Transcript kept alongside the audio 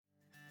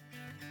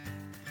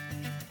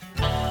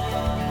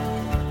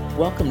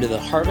Welcome to the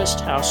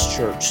Harvest House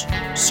Church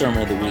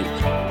Sermon of the Week.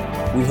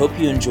 We hope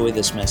you enjoy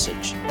this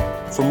message.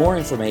 For more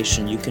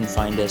information, you can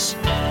find us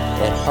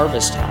at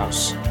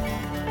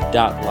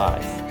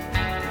harvesthouse.live.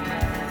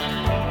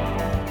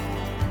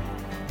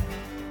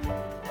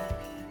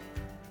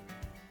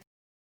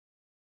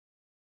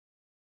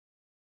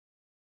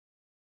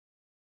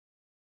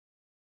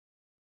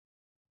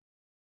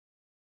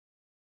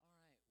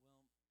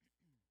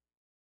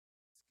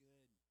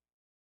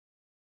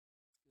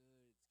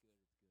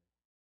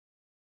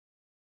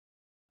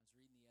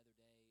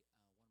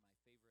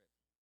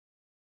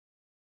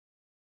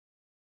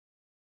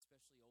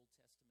 Especially Old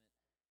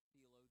Testament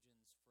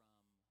theologians from the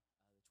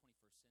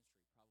 21st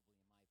century, probably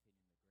in my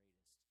opinion the greatest.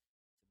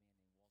 It's a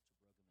man named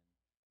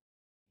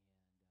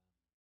Walter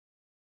Brueggemann,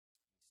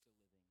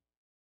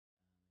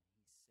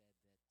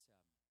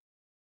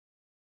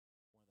 and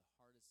he's still living. And he said that one of the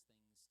hardest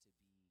things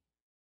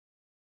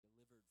to be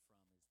delivered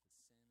from is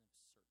the sin of certainty.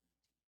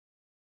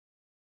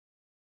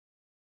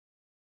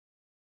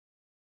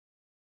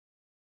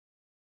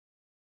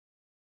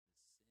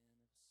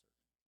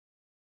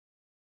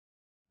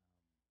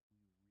 The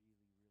sin of certainty. We really like the answers that we can be certain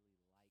of.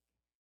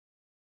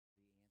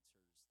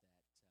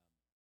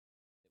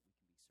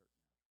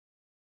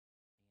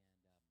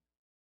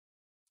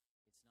 And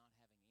it's not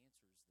having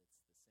answers that's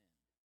the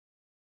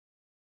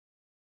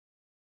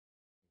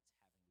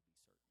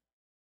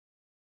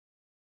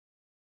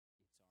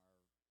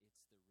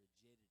sin. It's having to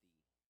be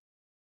certain.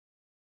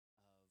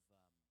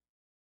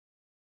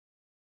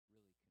 It's the rigidity of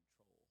really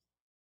control.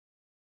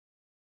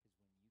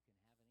 Because when you can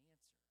have an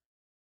answer,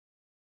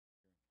 you're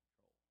in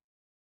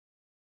control.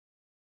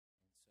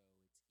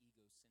 And so it's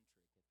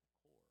egocentric at the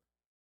core.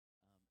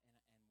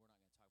 And we're not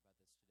going to talk about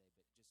this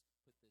today, but just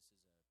put this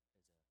as a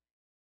note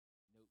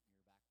in your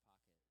back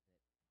pocket that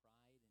pride and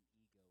ego are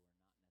not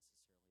necessarily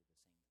the same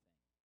thing.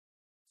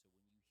 So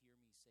when you hear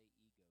me say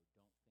ego,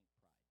 don't think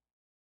pride.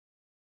 It's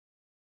not the same.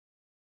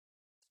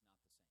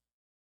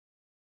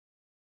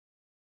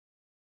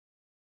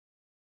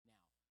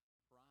 Now,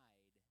 pride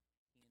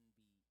can be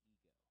ego,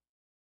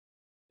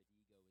 but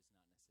ego is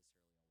not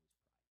necessarily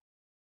always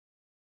pride.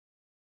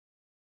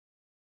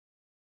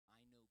 I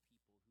know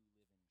people who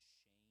live in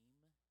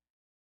shame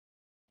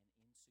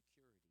and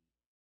insecurity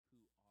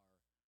who are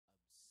obsessed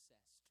with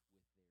their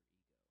ego,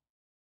 and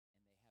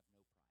they have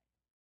no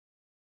pride.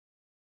 It's not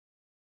the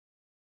same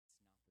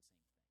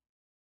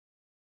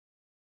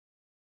thing.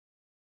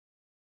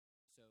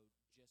 So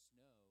just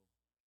know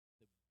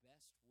the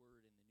best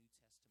word in the New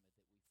Testament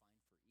that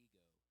we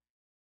find for ego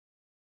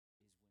is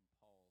when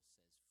Paul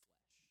says flesh.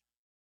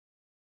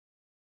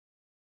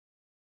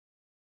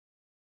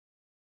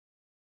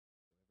 So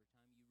every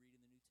time you read in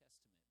the New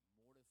Testament,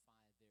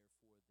 mortify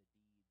therefore the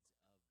deeds of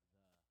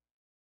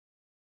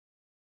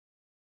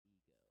the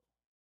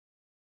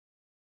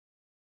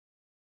ego.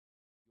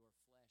 Your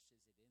flesh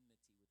is at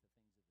enmity with the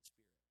things of the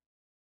Spirit.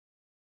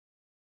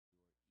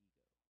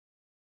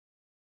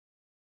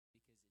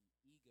 Your ego. Because an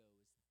ego is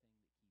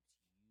the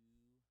thing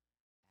that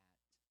keeps you at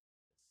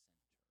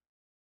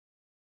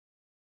the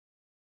center.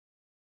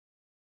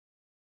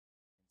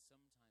 And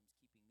sometimes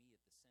keeping me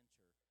at the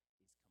center is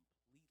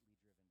completely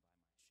driven by my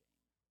shame,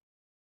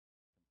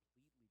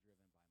 completely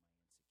driven by my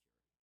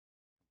insecurity,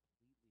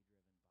 completely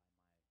driven by my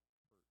hurt.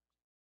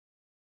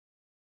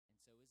 And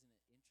so isn't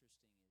it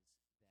interesting is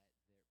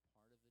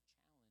that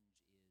part of the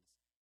challenge is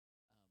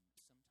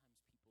sometimes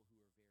people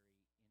who are very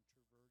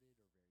introverted or very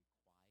quiet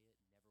and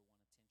never want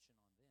attention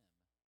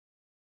on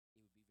them,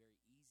 it would be very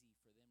easy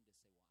for them to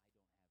say, well, I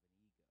don't have an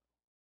ego.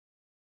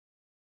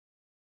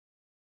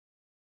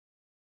 Right?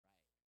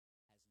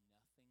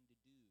 Has nothing to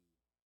do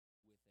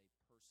with a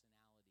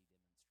personality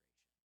demonstration. It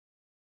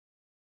has to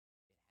do with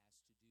our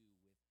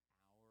internal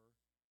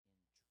security. And so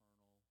ego is the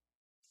thing that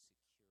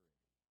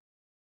resists us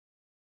being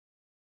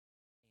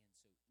self-sacrificial.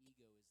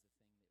 Ego is the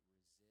thought that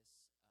says,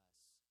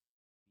 first,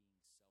 how does this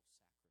benefit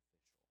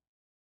me?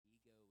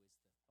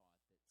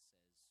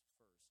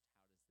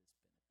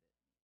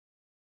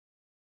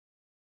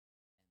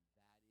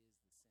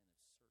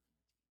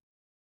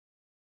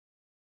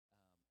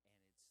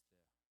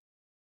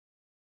 And that is the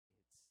sin of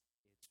certainty.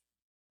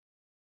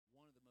 And it's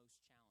one of the most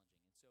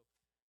challenging. And so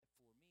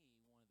for me,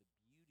 one of the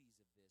beauties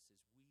of this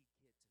is we get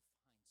to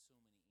find so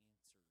many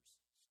answers.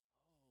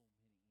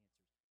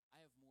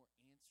 I have more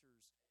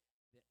answers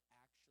that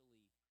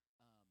actually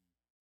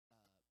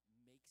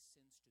make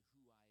sense to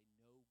who I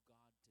know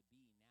God to be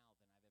now than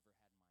I've ever had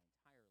in my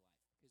entire life,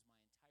 because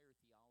my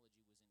entire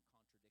theology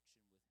was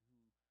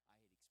in contradiction with who I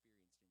had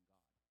experienced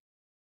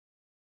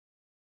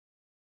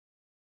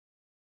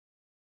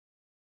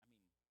in God. I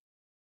mean,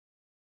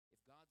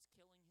 if God's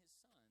killing his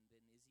son,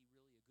 then is he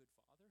really a good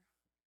father?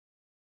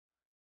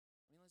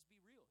 I mean, let's be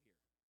real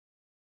here.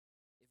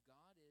 If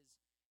God is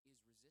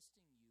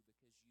resisting you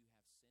because you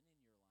have sin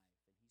in your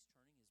life and he's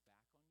turning his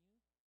back on you,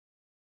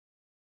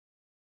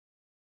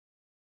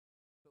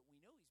 but we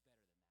know he's better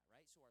than that,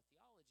 right? So our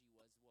theology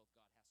was, well,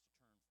 God has to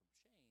turn from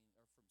shame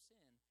or from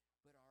sin,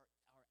 but our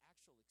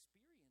actual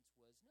experience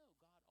was, no,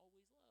 God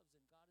always loves,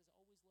 and God is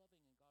always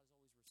loving, and God is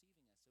always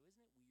receiving us. So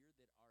isn't it weird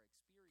that our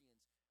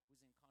experience was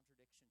in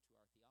contradiction to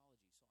our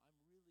theology. So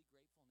I'm really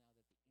grateful now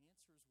that the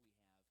answers we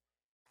have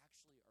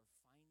actually are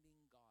finding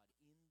God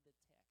in the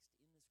text,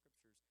 in the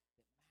scriptures, that match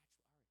our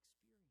experience.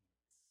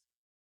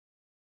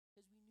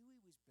 Because we knew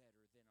he was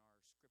better than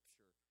our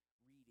scripture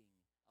reading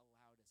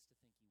allowed us to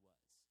think he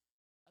was.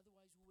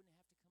 Otherwise, we wouldn't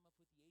have to come up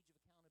with the age of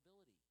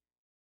accountability.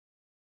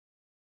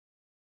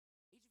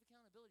 Age of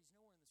accountability is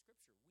nowhere in the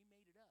scripture. We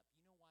made it up.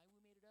 You know why we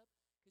made it up?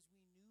 Because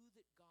we knew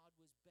that God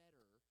was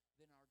better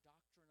than our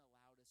doctrine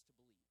allowed us to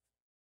believe.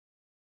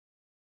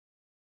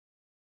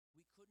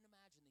 We couldn't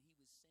imagine that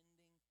he was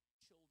sending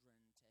children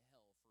to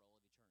hell for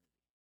all of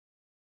eternity.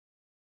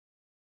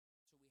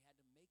 So we had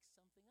to make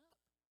something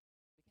up.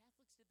 The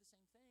Catholics did the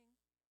same thing.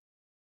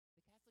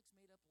 The Catholics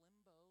made up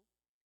limbo,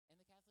 and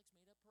the Catholics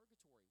made up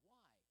purgatory.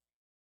 Why?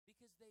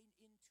 Because they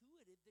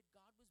intuited that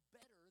God was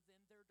better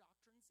than their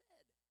doctrine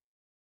said.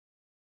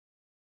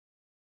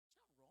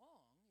 It's not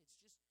wrong. It's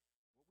just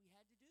what we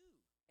had to do.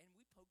 And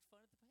we poked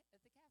fun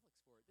at the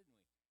Catholics for it, didn't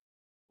we?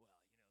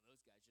 Well, those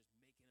guys just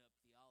making up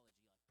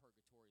theology like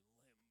purgatory,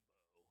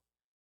 limbo.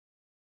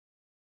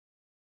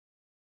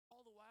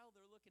 All the while,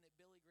 they're looking at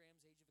Billy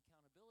Graham's Age of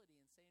Accountability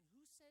and saying,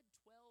 who said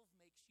 12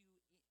 makes you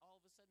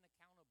all of a sudden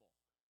accountable?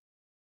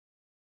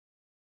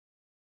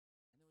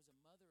 And there was a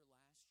mother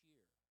last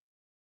year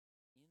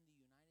in the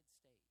United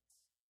States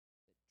that drowned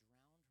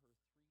her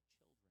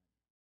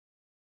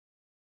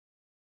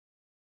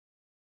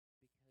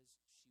 3 children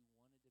because she wanted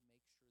to make sure that they wouldn't go to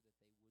hell.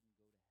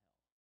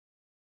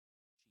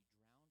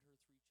 She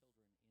drowned her 3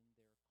 children in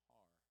their car, ages 9, 6, and 3, because she was so convinced of a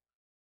God that could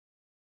punish them for all of eternity,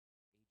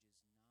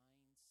 she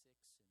couldn't possibly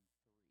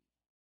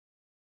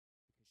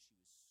think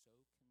that she could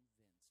allow them to grow up and have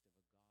the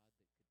possibility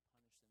of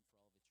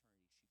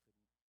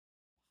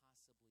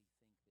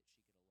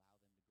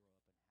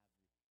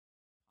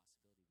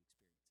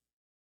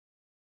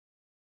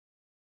experiencing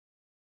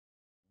it.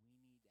 We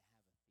need to have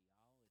a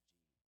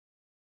theology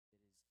that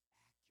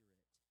is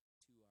accurate to our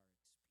experience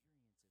of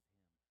him.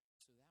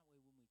 So that way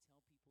when we tell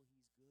people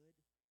he's good,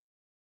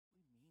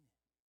 we mean it.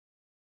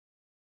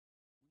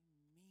 We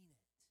mean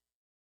it.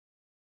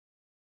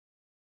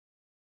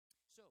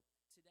 So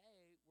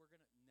today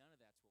none of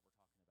that's what we're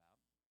talking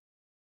about.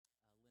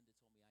 Linda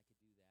told me I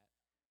could do that.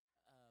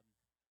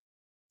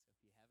 So if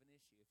you have an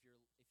issue, if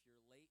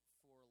you're late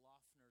for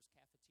Loeffner's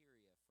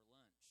cafeteria for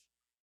lunch,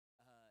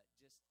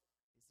 is there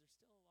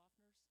still a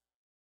Loeffner's?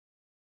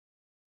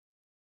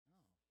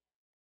 Oh,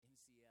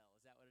 MCL.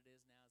 Is that what it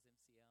is now?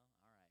 Is MCL?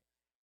 All right.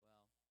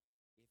 Well,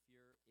 if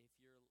you're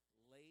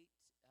late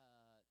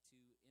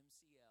to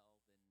MCL,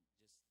 then just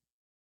blame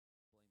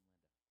Linda.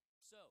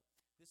 So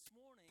this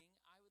morning,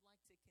 I would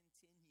like to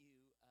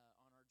continue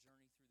on our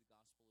journey through the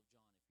Gospel of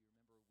John. If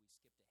you remember, we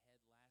skipped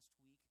ahead last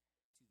week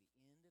to the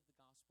end of the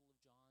Gospel of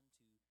John,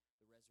 to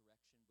the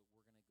resurrection, but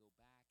we're going to go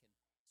back. And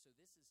so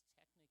this is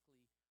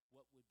technically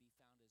what would be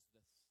found as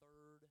the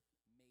third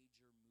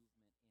major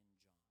movement in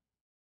John.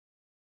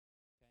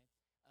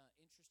 Okay?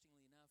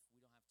 Interestingly enough,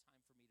 we don't have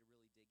time for me to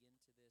really dig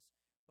into this,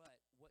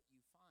 but what you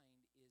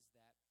find is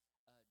that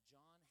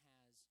John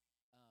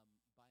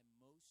has, by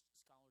most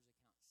scholars'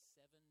 account,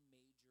 7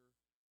 major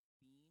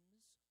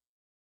themes.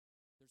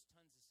 There's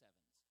tons of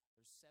 7s.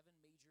 There's 7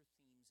 major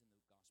themes in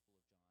the Gospel of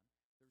John.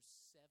 There's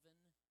 7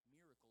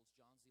 miracles.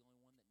 John's the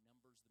only one that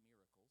numbers the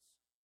miracles.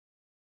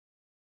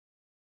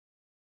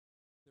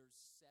 There's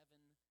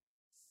 7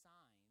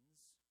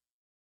 signs.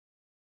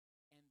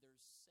 And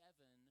there's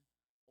 7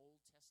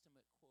 Old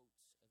Testament quotes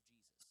of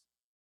Jesus.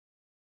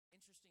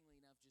 Interestingly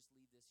enough, just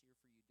leave this here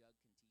for you. Doug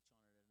can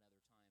teach on it at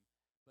another time.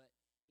 But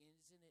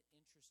isn't it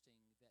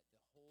interesting that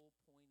the whole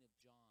point of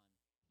John,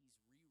 he's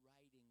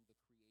rewriting the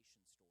creation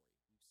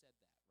story. We've said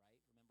that, right?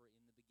 Remember,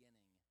 in the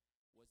beginning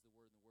was the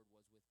Word, and the Word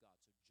was with God.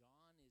 So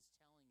John is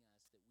telling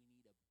us that we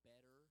need a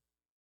better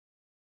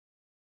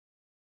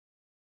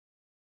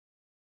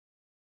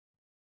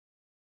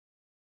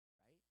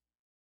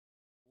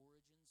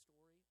origin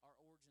story. Our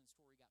origin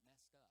story got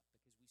messed up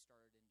because we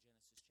started in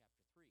Genesis chapter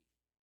 3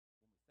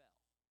 when we fell.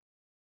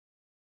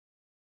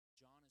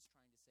 John is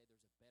trying to say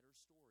there's a better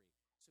story.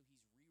 So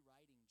he's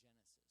rewriting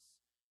Genesis.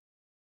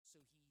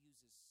 So he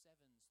uses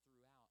 7s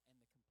throughout,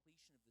 and the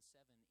completion of the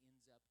 7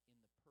 ends up in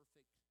the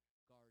perfect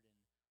garden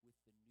with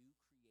the new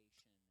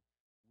creation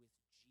with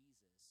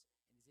Jesus.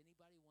 And does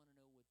anybody want to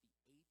know what the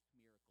 8th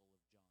miracle of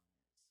John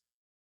is?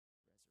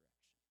 Resurrection.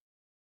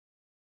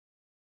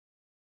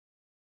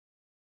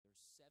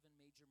 There's 7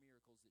 major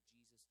miracles that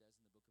Jesus does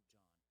in the book of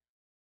John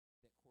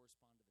that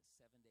correspond to the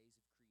 7 days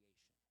of creation.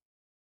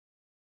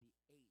 The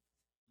 8th,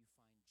 you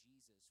find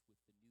Jesus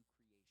with the new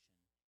creation in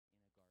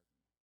a garden.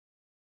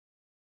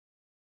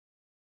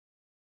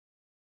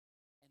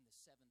 And the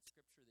 7th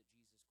scripture that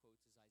Jesus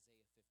quotes is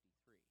Isaiah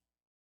 53,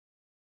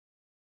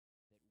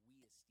 that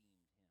we esteemed him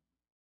stricken by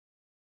God.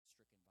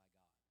 Interesting.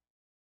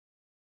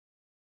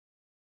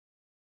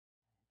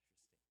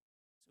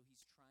 So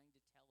he's trying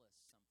to tell us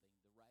something.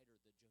 The writer,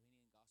 the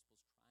Johannine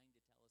Gospel, is trying to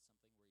tell us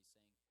something where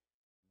he's saying,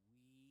 we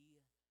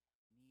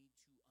need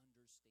to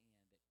understand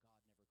that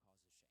God never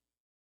causes shame.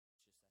 It's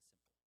just that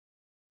simple.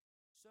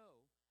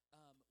 So,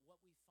 what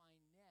we find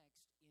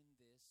next in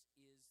this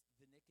is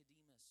the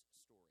Nicodemus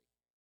story.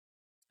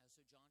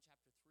 So John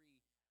chapter 3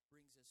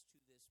 brings us to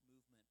this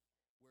movement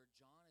where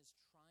John is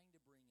trying to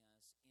bring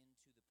us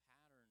into the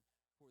pattern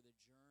for the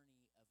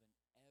journey of an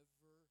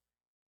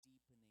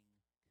ever-deepening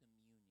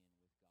communion with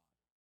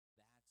God.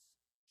 That's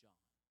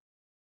John.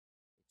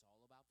 It's all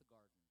about the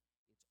garden.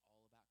 It's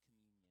all about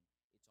communion.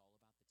 It's all about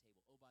the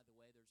table. Oh, by the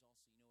way, there's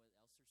also, you know what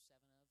else there's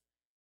 7 of?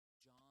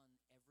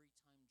 John, every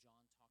time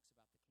John talks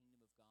about the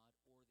kingdom of God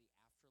or the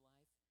afterlife,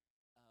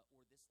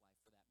 or this life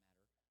for that matter,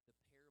 the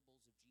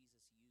parables of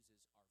Jesus he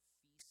uses are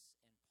feasts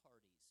and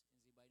parties. Does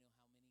anybody know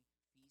how many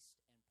feast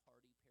and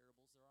party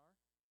parables there are?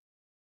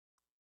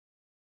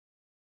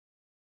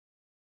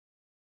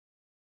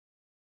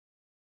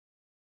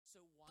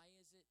 So why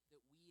is it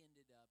that we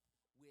ended up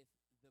with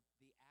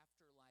the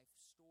afterlife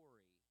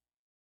story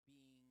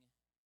being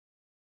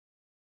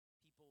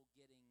people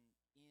getting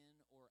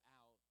in or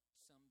out,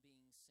 some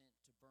being sent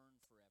to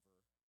burn forever?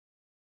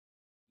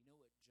 You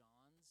know what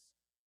John's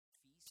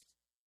feast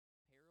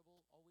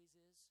parable always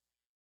is?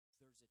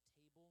 There's a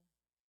table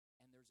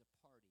and there's a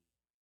party.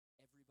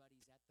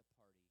 Everybody's at the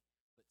party,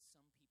 but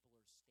some people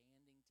are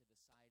standing to the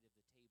side of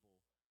the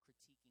table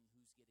critiquing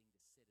who's getting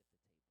to sit at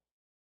the table.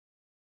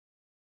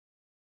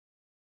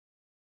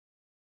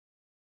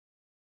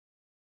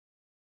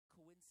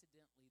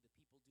 Coincidentally, the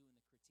people doing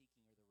the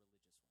critiquing are the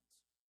religious ones.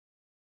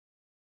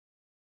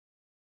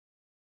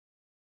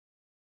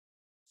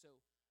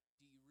 So,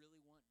 do you really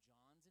want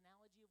John's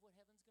analogy of what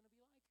heaven's going to be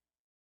like?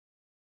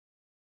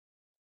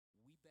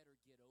 We better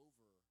get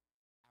over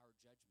our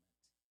judgment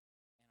and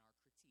our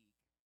critique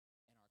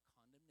and our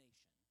condemnation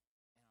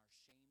and our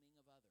shaming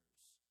of others,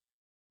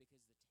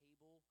 because the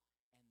table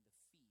and the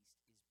feast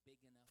is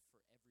big enough for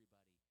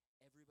everybody.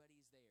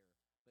 Everybody's there,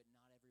 but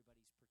not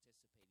everybody's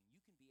participating. You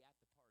can be at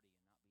the party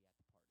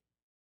and not be at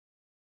the party.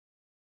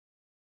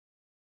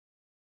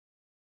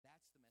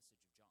 That's the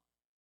message of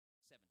John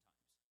 7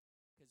 times,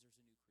 because there's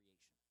a new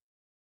creation.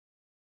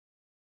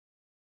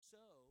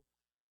 So,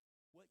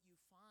 what you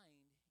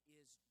find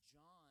is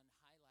John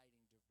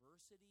highlighting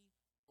diversity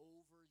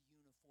over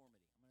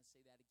uniformity. I'm going to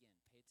say that again.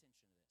 Pay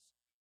attention to this.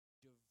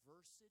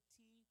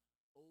 Diversity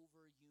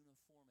over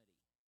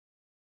uniformity.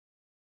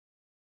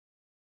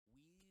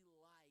 We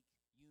like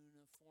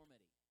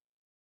uniformity,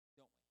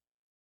 don't we?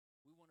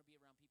 We want to be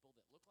around people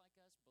that look like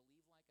us,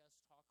 believe like us,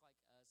 talk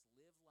like us,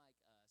 live like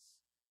us,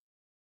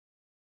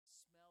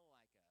 smell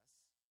like us.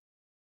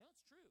 No, it's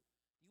true.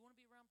 Do you want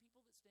to be around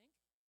people that stink?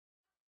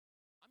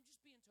 I'm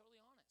just being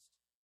totally honest.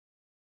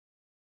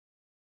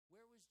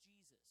 Where was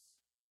Jesus?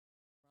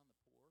 Around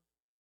the poor?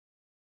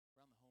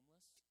 Around the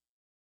homeless? He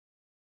probably did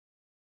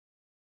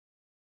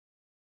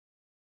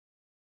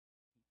stink.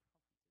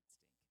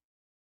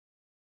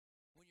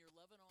 When you're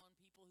loving on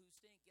people who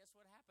stink, guess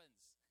what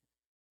happens?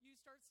 You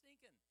start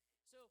stinking.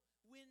 So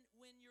when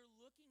you're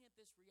looking at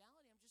this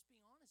reality, I'm just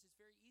being honest, it's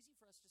very easy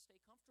for us to stay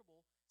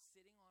comfortable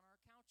sitting on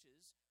our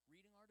couches,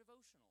 reading our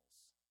devotionals.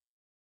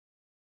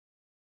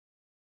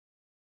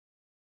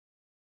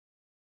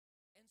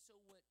 And so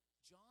what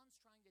John's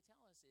trying to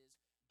tell us is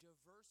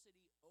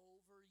diversity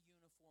over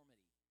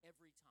uniformity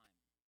every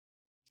time.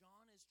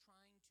 John is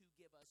trying to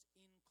give us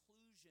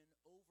inclusion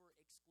over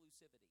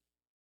exclusivity.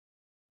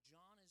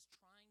 John is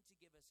trying to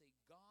give us a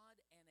God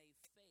and a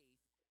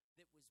faith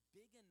that was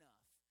big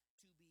enough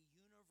to be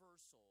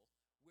universal,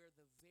 where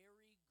the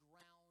very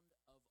ground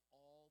of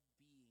all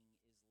being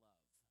is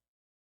love.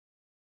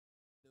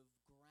 The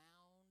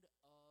ground of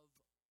all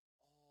being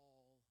is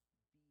love.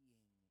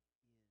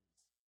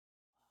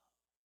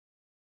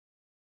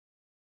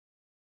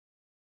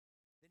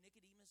 The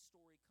Nicodemus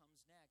story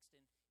comes next,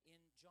 and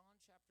in John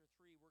chapter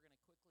 3, we're going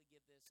to quickly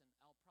give this, and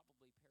I'll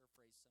probably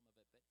paraphrase some of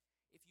it, but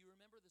if you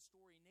remember the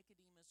story,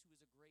 Nicodemus, who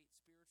was a great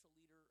spiritual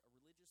leader, a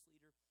religious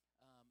leader,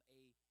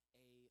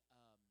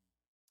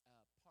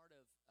 part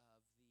of the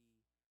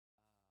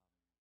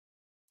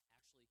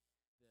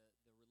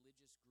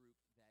religious group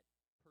that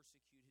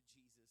persecuted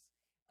Jesus,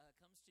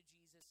 comes to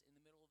Jesus in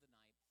the middle of the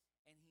night,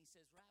 and he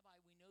says,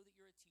 "Rabbi, we know that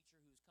you're a teacher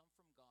who has come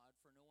from God,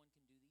 for no one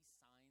can do these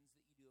signs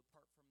that you do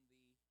apart from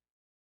thee.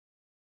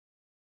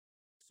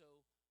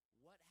 So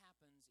what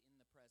happens in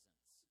the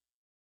presence?"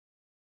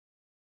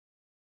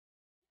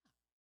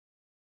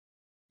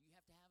 Do you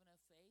have to have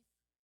enough faith?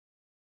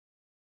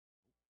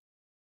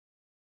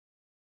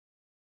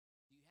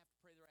 Do you have to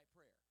pray the right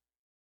prayer?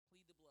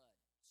 Plead the blood,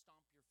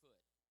 stomp your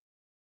foot,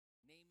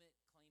 name it,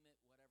 claim it,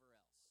 whatever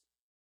else.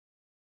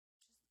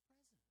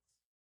 Just the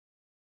presence.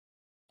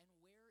 And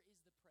where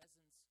is the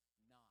presence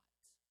not?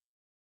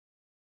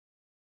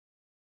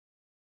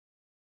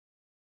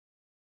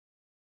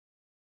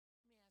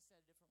 Let me ask that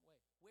a different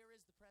way. Where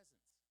is the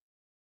presence?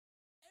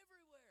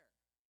 Everywhere.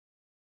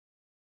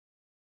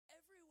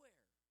 Everywhere.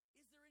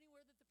 Is there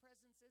anywhere that the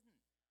presence isn't?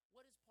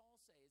 What does Paul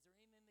say? Is there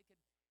anything that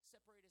could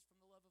separate us from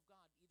the love of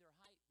God? Neither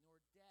height nor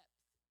depth,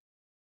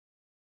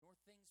 nor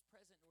things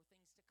present nor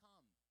things to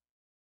come.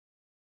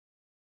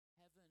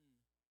 Heaven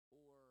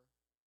or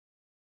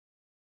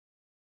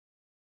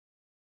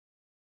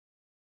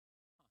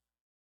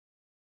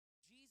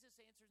Jesus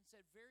Jesus answered and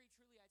said, very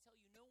truly I tell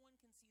you, no one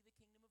can see the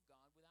kingdom of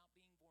God without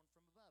being born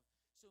from above.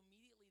 So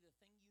immediately the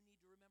thing you need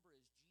to remember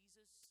is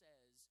Jesus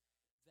says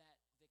that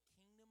the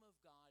kingdom of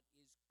God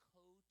is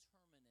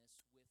coterminous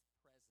with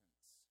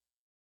presence.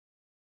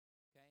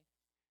 Okay?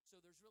 So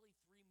there's really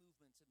three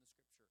movements in the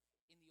scripture.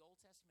 In the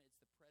Old Testament, it's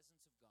the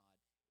presence of God.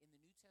 In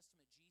the New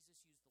Testament, Jesus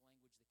used the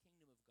language, the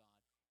kingdom of God,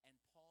 and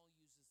Paul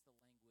uses the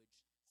language,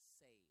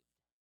 saved.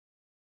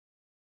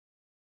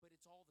 But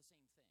it's all the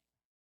same thing.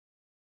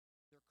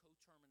 They're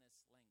coterminous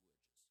languages.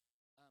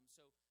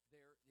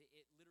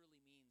 It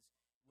literally means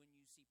when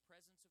you see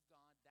presence of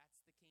God,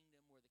 that's the kingdom.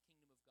 Where the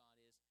kingdom of God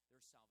is,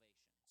 there's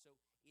salvation. So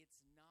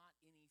it's not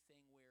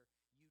anything where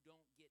you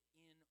don't get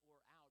in or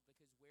out,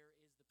 because where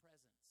is the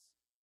presence?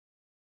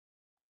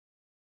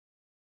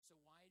 So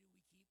why do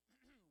we keep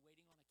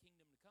waiting on a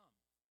kingdom to come?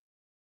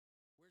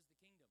 Where's the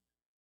kingdom?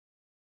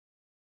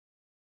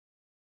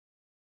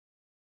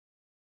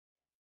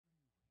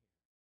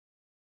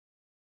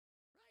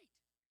 Right.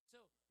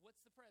 So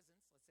what's the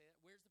presence? Let's say that.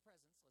 Where's the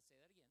presence? Let's say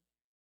that again.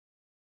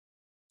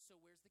 So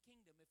where's the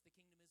kingdom if the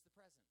kingdom is the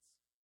presence?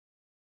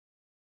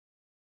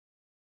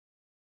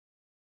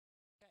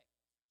 Okay.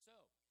 So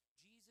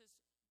Jesus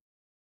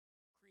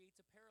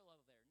creates a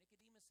parallel there.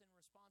 Nicodemus in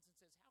response and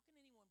says, how can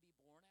anyone be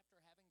born after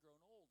having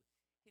grown old?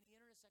 Can he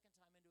enter a second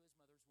time into his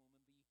mother's womb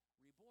and be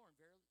reborn?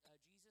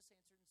 Jesus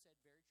answered and said,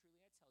 very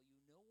truly I tell you,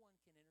 no one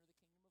can enter the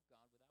kingdom of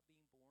God without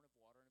being born of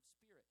water and of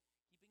spirit.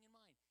 Keeping in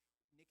mind,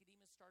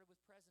 Nicodemus started with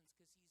presence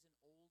because he's an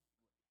old,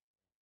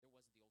 there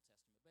wasn't the Old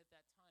Testament, but at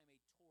that time a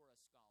Torah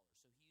scholar.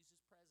 So he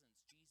uses presence.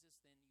 Jesus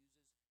then uses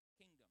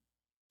kingdom.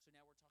 So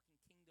now we're talking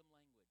kingdom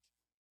language.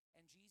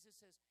 And Jesus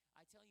says,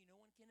 I tell you,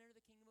 no one can enter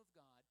the kingdom of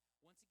God.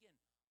 Once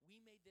again, we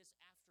made this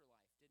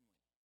afterlife, didn't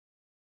we?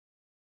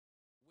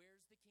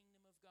 Where's the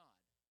kingdom of God?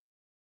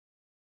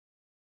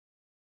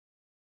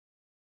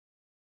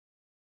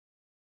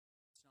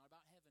 It's not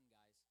about heaven,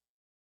 guys.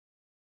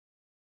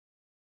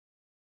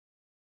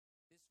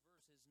 This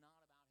verse is not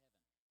about heaven.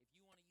 If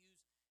you want to use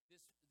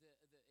this,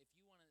 if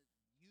you want to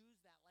use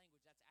that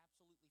language, that's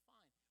absolutely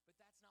fine. But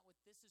that's not what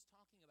this is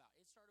talking about.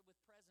 It started with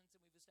presence,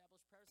 and we've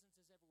established presence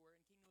is everywhere,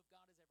 and kingdom of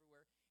God is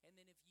everywhere. And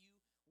then if you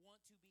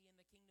want to be in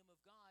the kingdom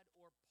of God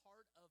or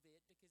part of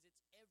it, because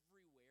it's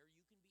everywhere,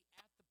 you can be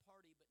at the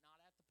party but not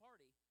at the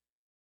party,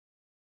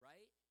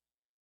 right?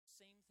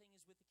 Same thing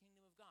is with the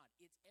kingdom of God.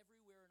 It's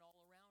everywhere and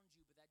all around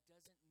you, but that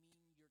doesn't mean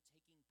you're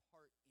taking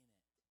part in it.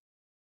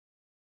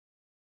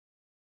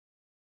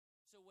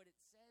 So what it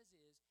says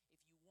is,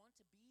 if you want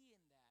to be in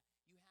that,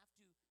 you have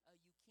to,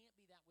 you can't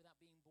be that without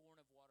being born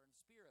of water and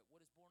spirit. What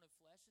is born of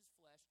flesh is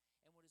flesh,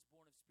 and what is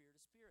born of spirit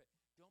is spirit.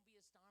 Don't be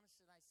astonished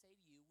that I say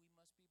to you, we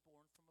must be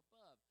born from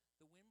above.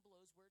 The wind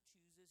blows where it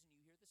chooses, and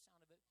you hear the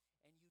sound of it,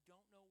 and you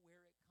don't know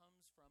where it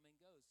comes from and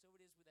goes. So it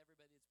is with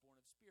everybody that's born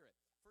of spirit.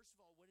 First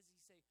of all, what does he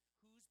say?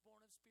 Who's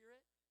born of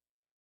spirit?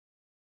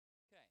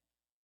 Okay.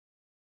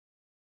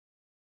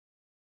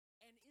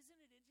 And isn't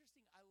it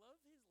interesting? I love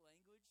his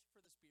language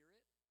for the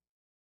spirit.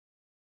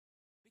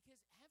 Because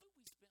haven't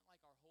we spent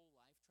like our whole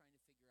life trying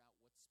to figure out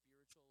what's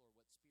spiritual or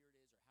what spirit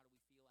is, or how do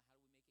we feel it, how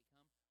do we make it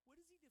come? What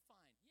does he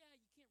define? Yeah,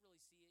 you can't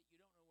really see it. You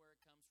don't know where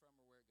it comes from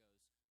or where it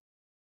goes.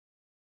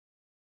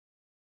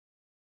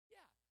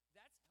 Yeah,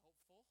 that's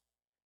helpful.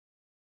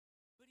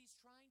 But he's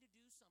trying to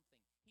do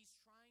something. He's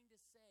trying to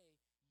say,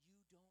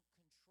 you don't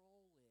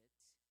control it.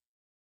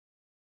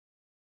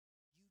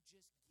 You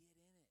just get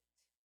in it.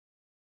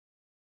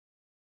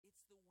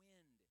 It's the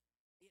wind.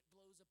 It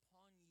blows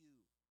upon you.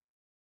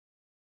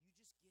 You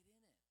just get in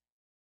it.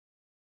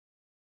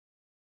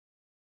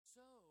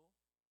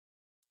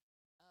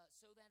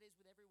 So that is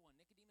with everyone.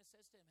 Nicodemus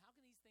says to him, how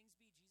can these things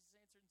be? Jesus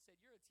answered and said,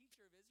 you're a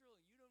teacher of Israel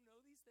and you don't know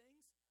these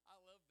things? I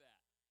love that.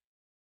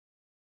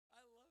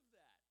 I love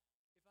that.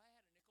 If I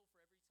had a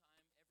nickel for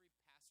every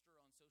pastor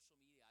on social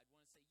media, I'd want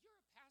to say, you're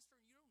a pastor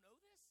and you don't know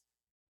this?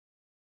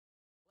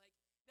 Like,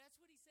 that's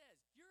what he says.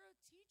 You're a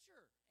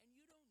teacher and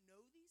you don't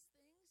know these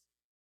things?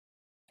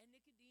 And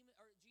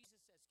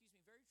Jesus says,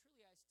 very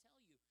truly I tell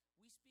you,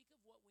 we speak of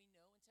what we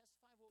know and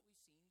testify of what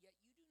we've seen, yet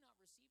you do not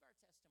receive our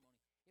testimony.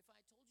 If I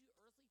told you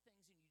earthly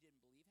things and you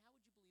didn't believe, how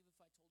would you believe if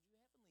I told you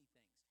heavenly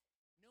things?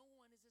 No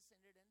one is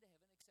ascended into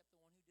heaven except the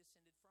one who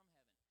descended from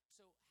heaven.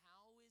 So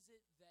how is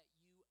it that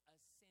you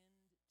ascend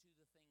to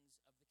the things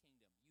of the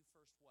kingdom? You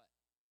first what?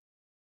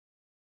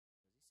 What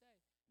does he say?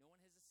 No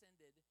one has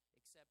ascended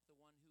except the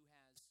one who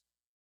has.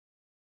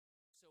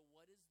 So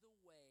what is the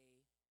way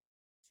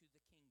to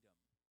the kingdom?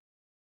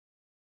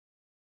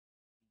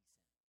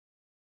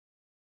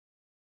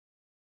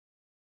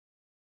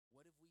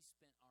 What have we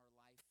spent our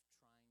life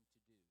trying to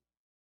do?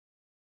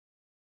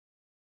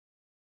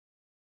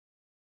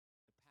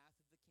 The path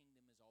of the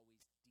kingdom is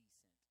always descent,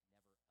 never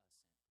ascent.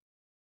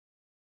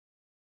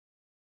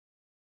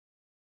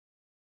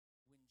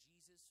 When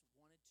Jesus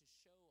wanted to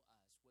show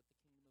us what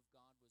the kingdom of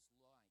God was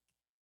like,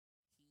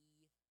 he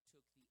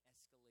took the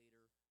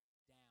escalator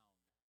down.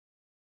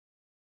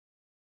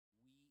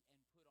 And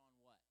put on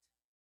what?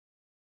 Flesh.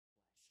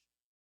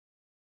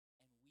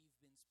 And we've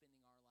been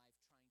spending our life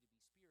trying to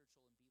be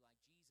spiritual and be like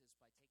Jesus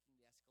by taking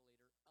the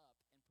escalator up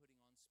and putting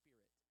on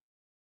spirit.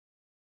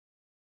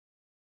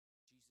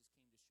 Jesus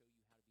came to show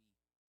you how to be human.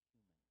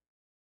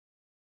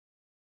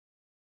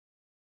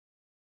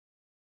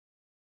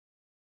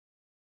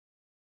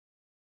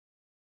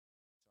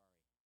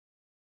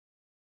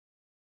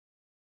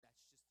 Sorry.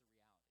 That's just the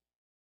reality.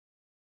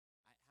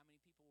 How many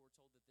people were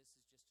told that this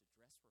is just a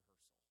dress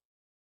rehearsal?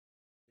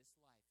 This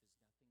life is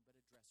nothing but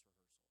a dress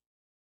rehearsal.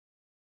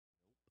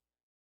 Nope.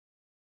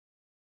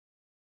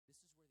 This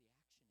is where the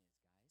action is,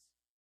 guys.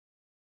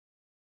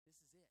 This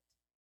is it.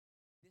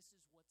 This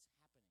is what's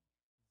happening.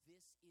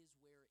 This is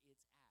where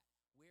it's at.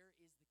 Where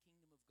is the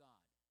kingdom of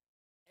God?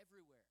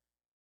 Everywhere.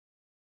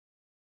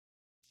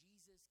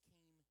 Jesus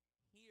came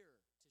here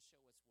to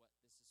show us what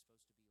this is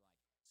supposed to be like.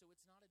 So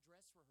it's not a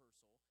dress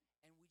rehearsal,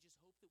 and we just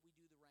hope that we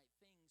do the right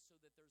thing so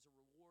that there's a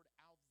reward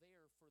out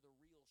there for the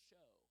real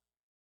show.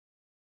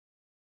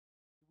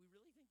 Do we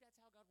really think that's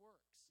how God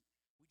works?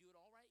 We do it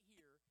all right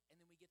here, and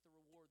then we get the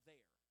reward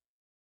there.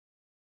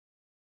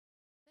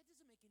 That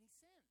doesn't make any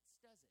sense,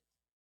 does it?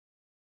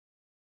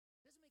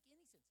 Doesn't make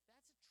any sense.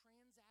 That's a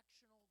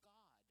transactional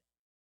God.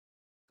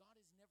 God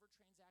is never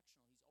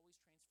transactional. He's always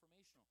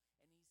transformational.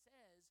 And he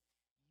says,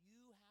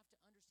 you have to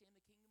understand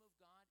the kingdom of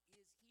God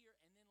is here.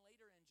 And then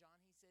later in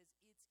John, he says,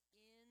 it's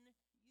in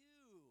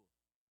you.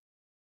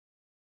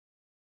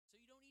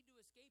 So you don't need to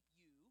escape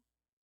you.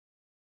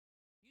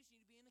 You just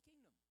need to be in the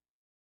kingdom.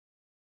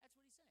 That's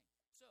what he's saying.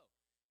 So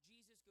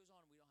Jesus goes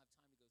on. We don't have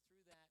time to go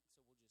through that, so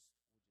we'll just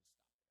stop there for that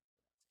sake.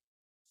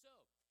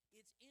 So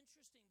it's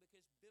interesting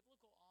because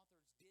biblical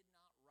authors did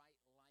not write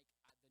like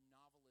the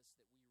novelists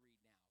that we read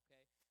now,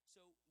 okay?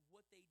 So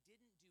what they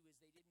didn't do is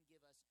they didn't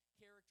give us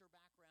character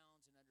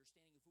backgrounds and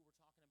understanding of who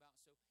we're talking about.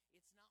 So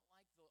it's not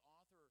like the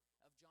author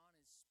of John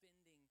is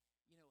spending,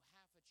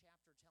 half a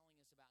chapter telling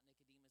us about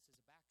Nicodemus as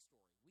a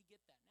backstory. We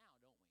get that now,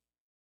 don't we?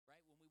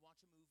 Right? When we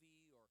watch a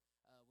movie or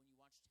when you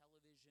watch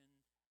television,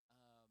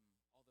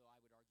 although I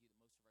would argue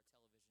that most of our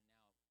television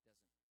now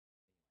doesn't.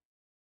 Anyway.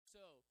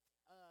 So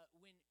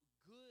when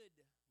good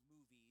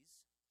movies,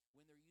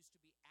 when there used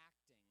to be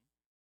acting,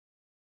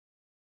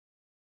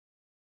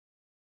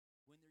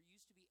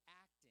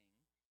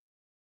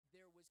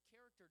 there was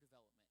character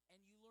development.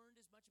 And you learned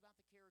as much about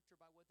the character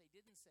by what they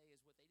didn't say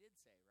as what they did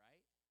say,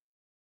 right?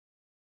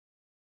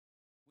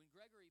 When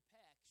Gregory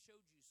Peck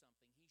showed you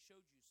something, he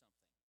showed you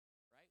something,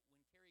 right? When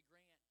Cary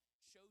Grant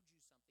showed you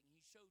something, he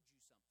showed you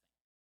something.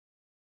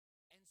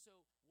 And so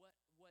what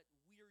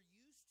we're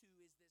used to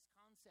is this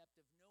concept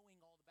of knowing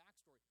all the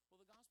backstory. Well,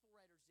 the gospel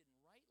writers didn't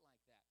write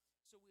like that.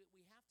 So what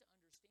we have to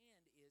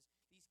understand is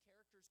these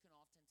characters can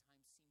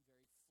oftentimes seem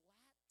very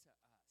flat to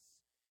us.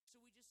 So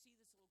we just see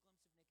this little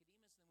glimpse of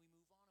Nicodemus, and then we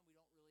move on, and we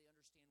don't really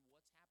understand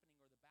what's happening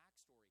or the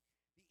backstory.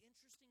 The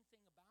interesting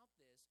thing about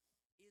this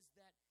is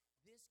that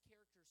this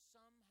character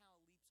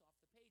somehow leaps off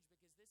the page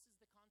because this is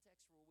the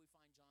context where we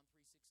find John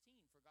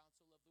 3:16. For God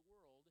so loved the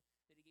world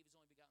that he gave his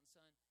only begotten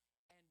son.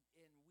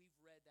 And we've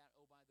read that,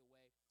 oh, by the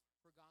way,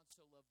 for God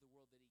so loved the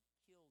world that he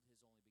killed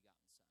his only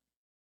begotten son.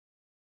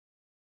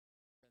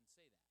 Doesn't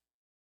say that.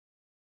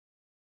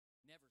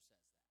 Never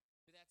says that.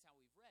 But that's how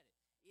we've read it.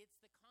 It's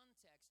the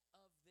context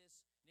of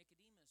this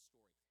Nicodemus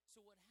story. So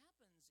what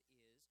happens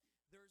is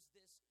there's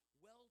this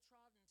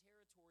well-trodden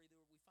territory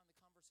where we find the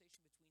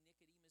conversation between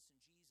Nicodemus and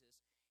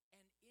Jesus.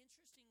 And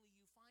interestingly,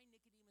 you find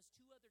Nicodemus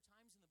 2 other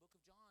times in the book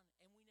of John,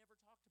 and we never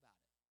talked about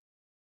it.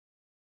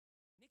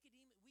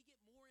 We get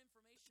more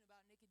information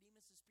about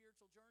Nicodemus'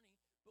 spiritual journey,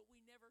 but we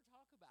never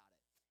talk about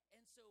it.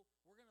 And so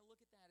we're going to look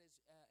at that as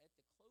at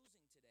the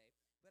closing today.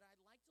 But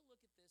I'd like to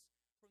look at this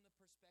from the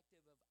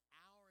perspective of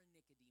our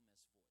Nicodemus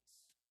voice,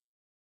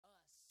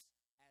 us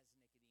as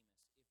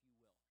Nicodemus, if you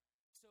will.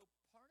 So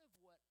part of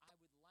what I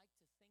would like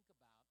to think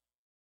about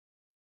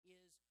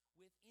is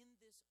within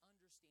this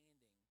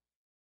understanding,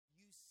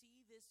 you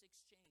see this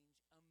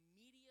exchange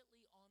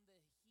immediately on the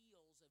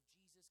heels of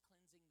Jesus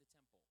cleansing the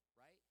temple,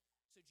 right?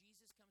 So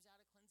Jesus comes out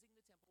of cleansing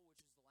the temple, which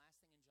is the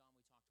last thing in John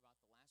we talked about,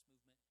 the last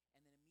movement,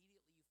 and then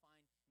immediately you find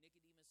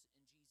Nicodemus and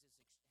Jesus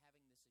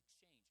having this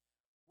exchange.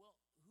 Well,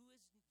 who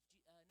is Nicodemus?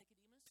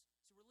 He's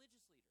a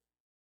religious leader,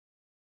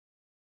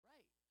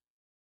 right?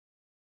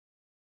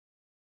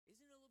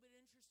 Isn't it a little bit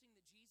interesting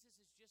that Jesus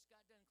has just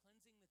got done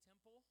cleansing the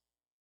temple,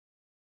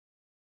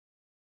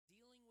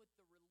 dealing with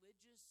the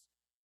religious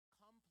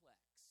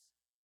complex,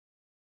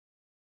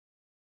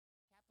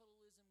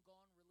 capitalism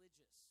gone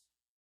religious,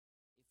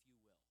 if you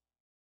will.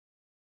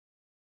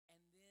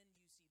 And then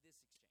you see this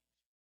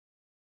exchange.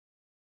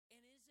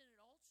 And isn't it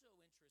also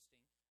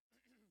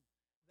interesting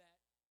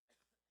that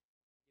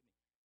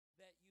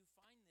that you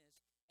find this,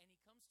 and he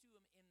comes to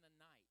him in the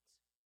night.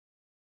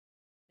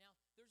 Now,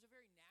 there's a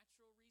very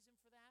natural reason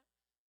for that.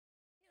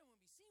 He don't want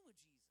to be seen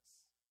with Jesus.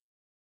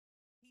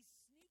 He's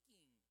sneaking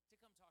to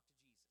come talk to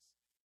Jesus.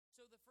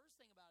 So the first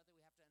thing about it that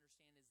we have to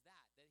understand is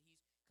that he's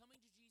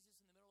coming to Jesus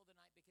in the middle of the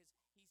night because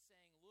he's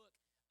saying, look,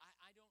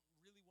 I don't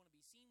really want to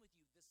be seen with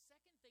you. The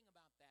second thing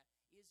about that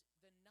is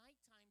the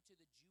nighttime to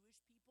the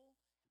Jewish people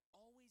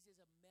always is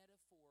a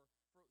metaphor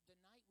for the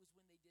night was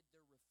when they did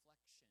their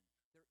reflection,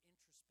 their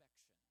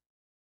introspection.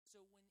 So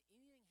when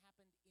anything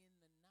happened in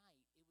the night,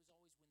 it was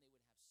always when they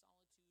would have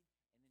solitude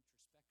and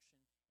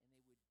introspection,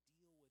 and they would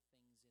deal with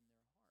things in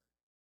their heart.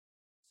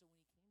 So when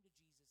he came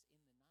to Jesus in the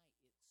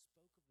night, it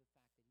spoke of the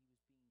fact that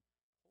he was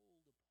being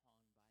pulled upon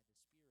by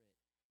the Spirit,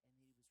 and that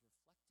he was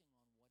reflecting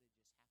on what had just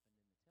happened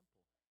in the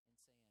temple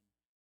and saying,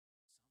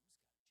 something's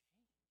got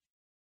to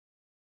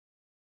change.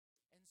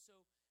 And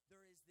so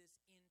there is this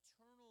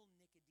internal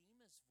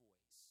Nicodemus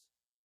voice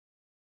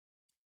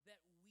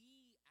that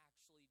we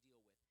actually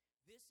deal with.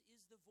 This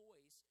is the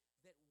voice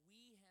that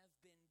we have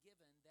been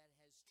given that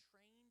has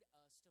trained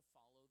us to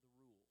follow the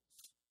rules.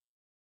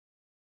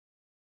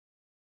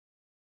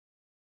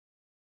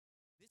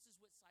 This is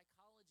what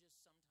psychologists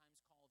sometimes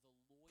call the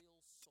loyal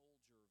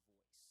soldier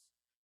voice.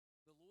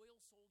 The loyal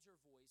soldier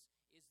voice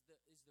is the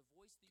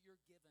voice that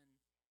you're given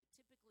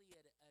typically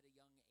at a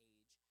young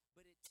age,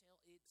 but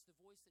it's the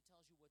voice that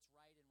tells you what's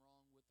right and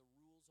wrong, what the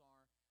rules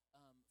are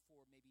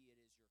for maybe it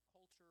is your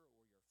culture or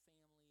your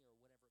family or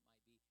whatever it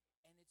might be.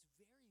 And it's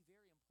very,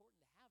 very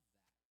important to have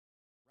that,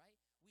 right?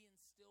 We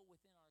instill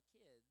within our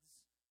kids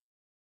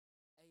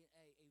a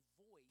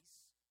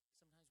voice,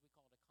 sometimes we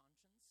call it a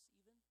conscience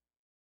even,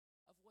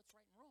 of what's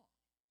right and wrong.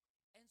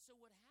 And so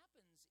what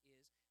happens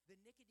is the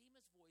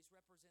Nicodemus voice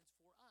represents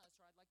for us,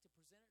 or I'd like to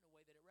present it in a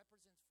way that it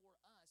represents for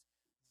us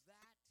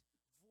that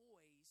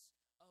voice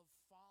of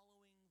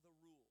following the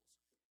rules.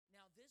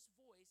 Now, this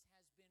voice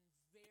has been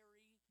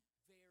very,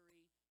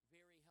 very,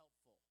 very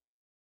helpful.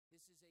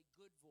 This is a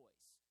good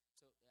voice.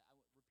 So I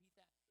would repeat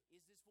that.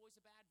 Is this voice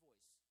a bad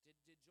voice?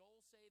 Did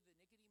Joel say the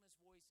Nicodemus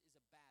voice is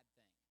a bad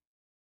thing?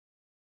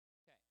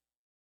 Okay.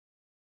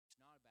 It's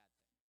not a bad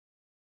thing.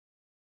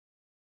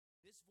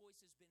 This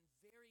voice has been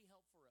very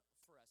helpful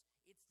for us.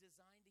 It's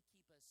designed to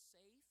keep us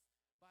safe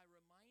by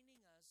reminding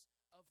us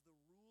of the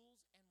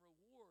rules and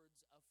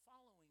rewards of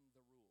following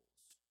the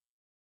rules.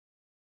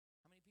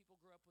 How many people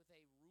grew up with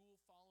a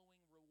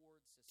rule-following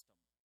reward system?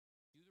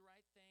 Do the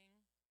right thing,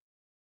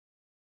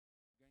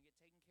 you're going to get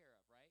taken care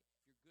of, right?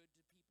 If you're good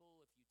to people,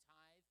 if you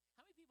tithe.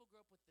 How many people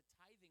grew up with the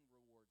tithing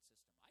reward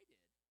system? I did.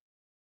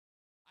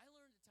 I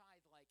learned to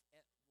tithe at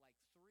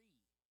 3.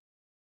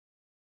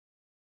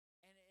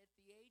 And at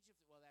the age of,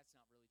 well, that's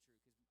not really true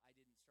because I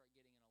didn't start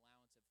getting an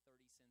allowance of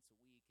 30 cents a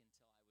week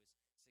until I was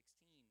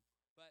 16.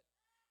 But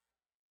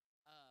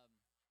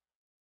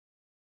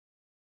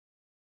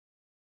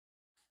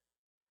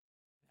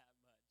that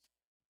much.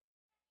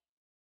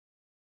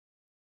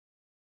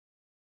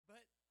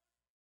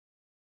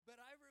 But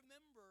I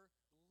remember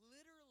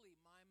literally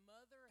my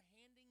mother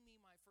handing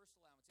me my first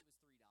allowance. It was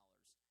 $3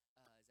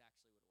 is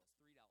actually what it was,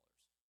 $3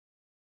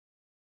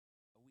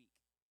 a week.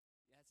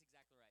 That's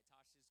exactly right.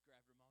 Tosh just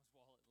grabbed her mom's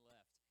wallet and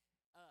left.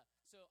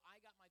 So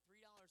I got my $3,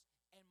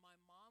 and my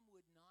mom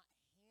would not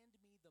hand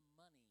me the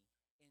money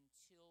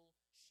until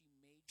she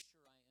made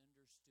sure I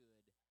understood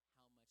how much to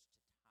tithe on,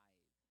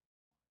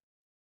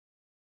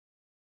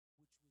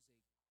 which was a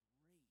great thing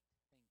to learn.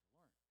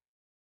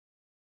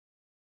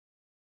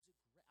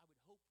 I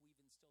would hope we've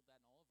instilled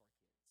that in all of our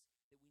kids,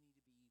 that we need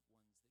to be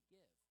ones that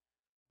give.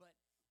 But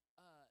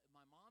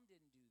my mom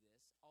didn't do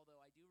this, although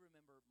I do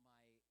remember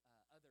my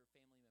other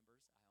family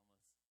members. I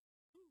almost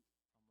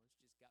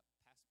just got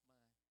past my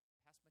teeth.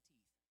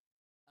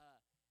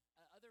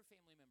 Other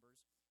family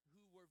members who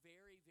were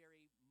very,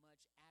 very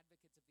much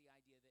advocates of the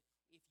idea that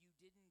if you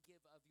didn't give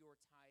of your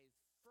tithe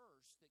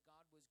first, that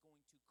God was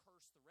going to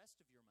curse the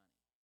rest of your money.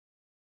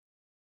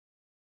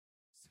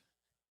 So,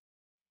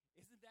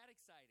 isn't that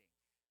exciting?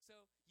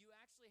 So you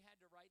actually had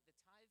to write the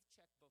tithe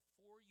check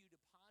before you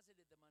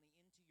deposited the money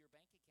into your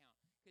bank account.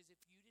 Because if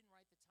you didn't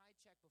write the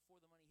tithe check before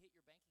the money hit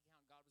your bank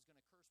account, God was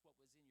going to curse what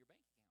was in your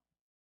bank account.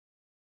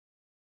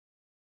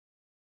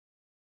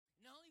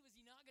 Not only was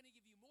he not going to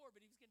give you more,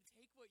 but he was going to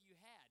take what you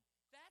had.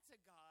 That's a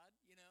God,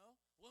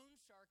 loan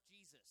shark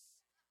Jesus.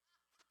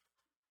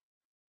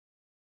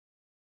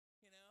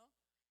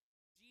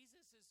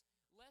 Jesus is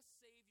less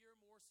Savior,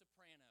 more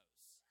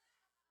Sopranos.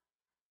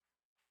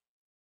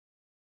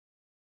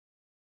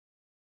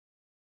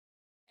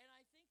 And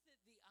I think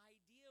that the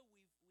idea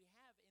we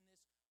have in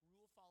this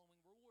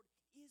rule-following reward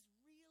is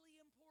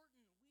really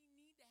important. We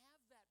need to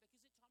have that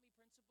because it taught me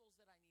principles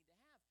that I need to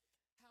have.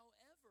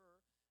 However,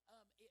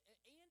 it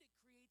creates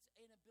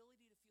an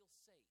ability to feel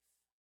safe.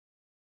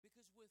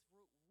 Because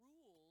with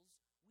rules,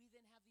 we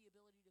then have the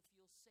ability to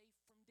feel safe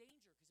from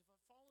danger. Because if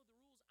I follow the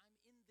rules, I'm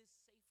in this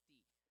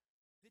safety.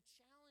 The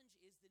challenge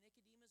is the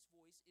Nicodemus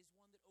voice is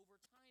one that over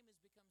time has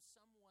become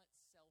somewhat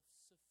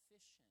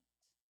self-sufficient.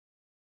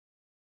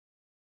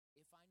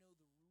 If I know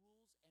the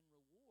rules and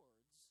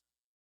rewards,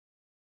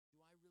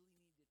 do I really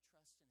need to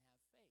trust and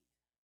have faith?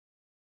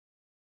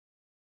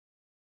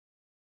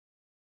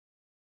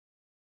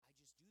 I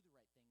just do the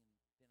right thing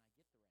and then I get the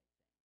right thing.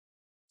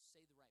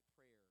 Say the right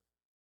prayer,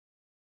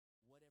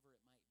 whatever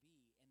it might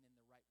be, and then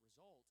the right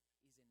result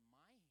is in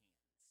my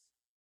hands.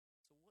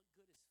 So what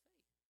good is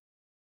faith?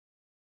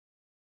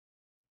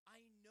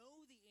 I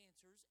know the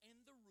answers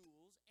and the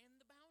rules and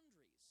the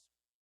boundaries.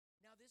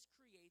 Now, this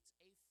creates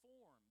a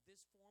form.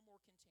 This form or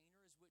container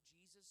is what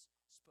Jesus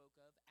spoke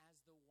of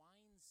as the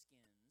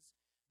wineskins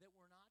that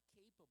we're not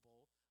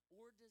capable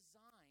or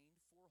designed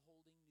for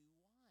holding new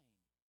wine.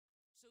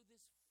 So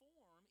this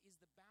form is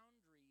the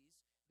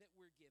boundaries that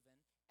we're given,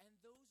 and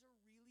those are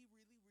really,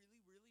 really, really,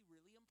 really,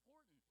 really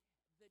important.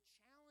 The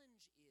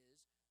challenge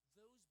is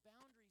those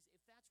boundaries,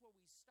 if that's where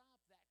we stop,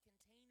 that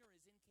container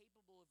is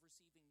incapable of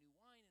receiving new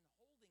wine and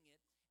holding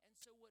it. And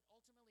so what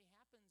ultimately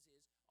happens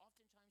is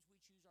oftentimes we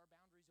choose our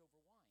boundaries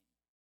over wine.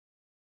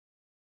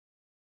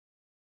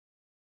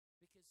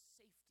 Because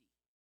safety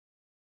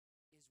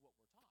is what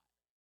we're taught.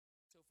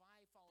 So if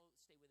I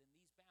stay within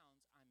these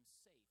bounds, I'm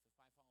safe. If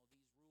I follow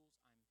these rules,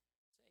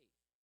 I'm safe.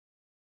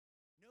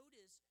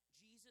 Notice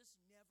Jesus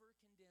never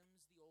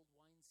condemns the old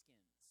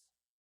wineskins.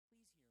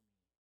 Please hear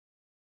me.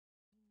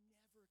 He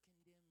never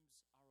condemns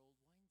our old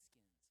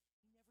wineskins.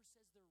 He never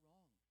says they're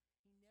wrong.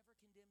 He never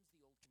condemns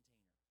the old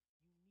container.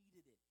 You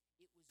needed it.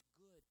 It was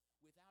good.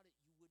 Without it,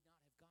 you would not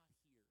have got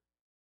here.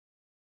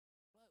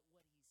 But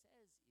what he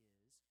says is,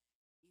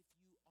 if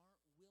you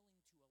aren't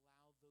willing to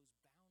allow those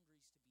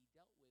boundaries to be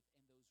dealt with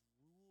and those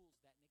rules,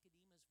 that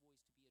Nicodemus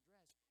voice to be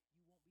addressed,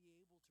 you won't be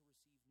able to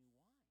receive new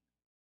wine.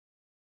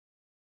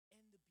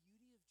 And the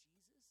beauty of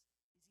Jesus is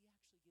he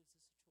actually gives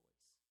us a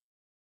choice.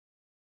 He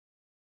really does.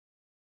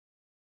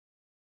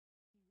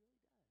 And he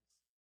says,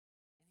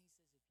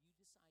 if you decide you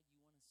want to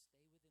stay within these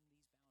boundaries and stay with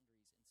this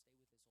old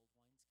wineskin,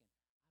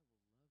 I will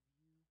love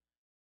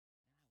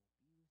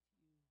you, and I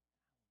will be with you,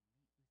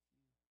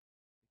 and I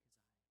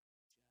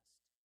will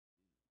meet with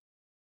you,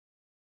 because I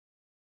just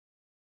do.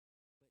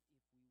 But if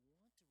we want to receive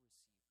new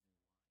wine,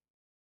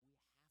 we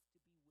have to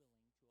be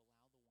willing to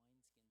allow the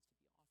wineskins to be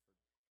offered.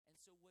 And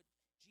so what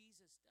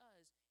Jesus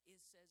does is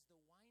says the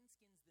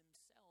wineskins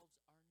themselves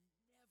are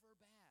never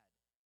bad.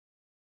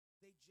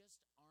 They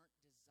just aren't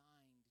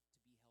designed to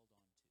be held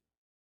on to.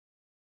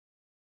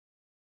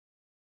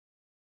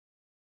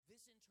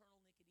 This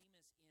internal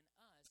Nicodemus in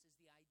us is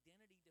the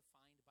identity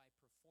defined by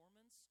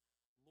performance,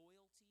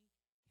 loyalty,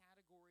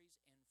 categories,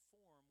 and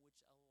form,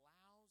 which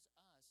allows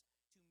us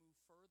to move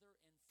further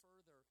and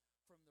further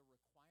from the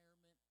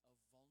requirement of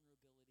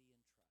vulnerability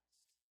and trust.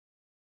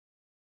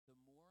 The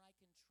more I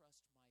can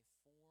trust my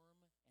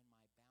form and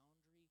my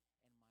boundary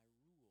and my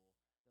rule,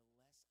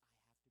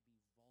 the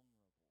less I have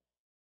to be vulnerable.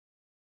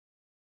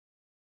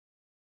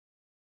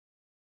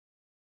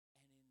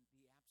 And in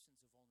the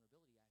absence of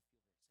vulnerability, I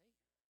feel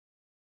very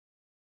safe.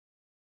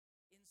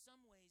 In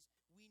some ways,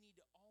 we need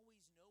to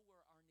always know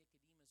where our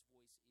Nicodemus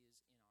voice is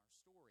in our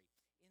story.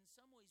 In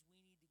some ways, we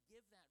need to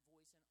give that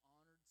voice an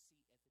honored seat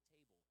at the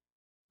table.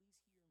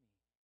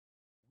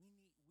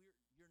 Please hear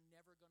me. You're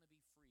never going to be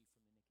free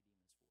from the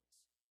Nicodemus voice.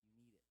 You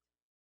need it.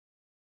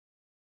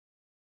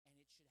 And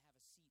it should have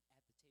a seat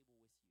at the table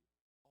with you.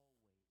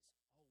 Always,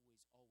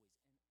 always, always.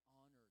 An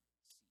honored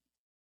seat.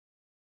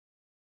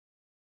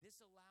 This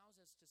allows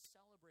us to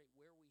celebrate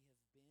where we have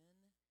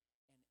been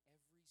and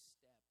every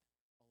step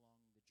along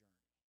the journey.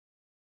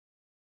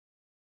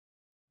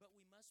 But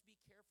we must be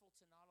careful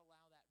to not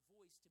allow that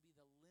voice to be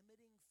the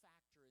limiting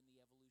factor in the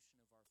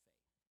evolution of our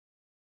faith.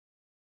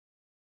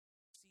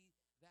 See,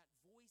 that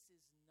voice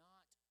is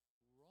not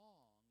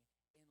wrong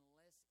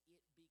unless it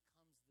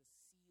becomes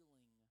the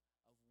ceiling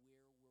of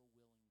where we're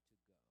willing to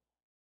go.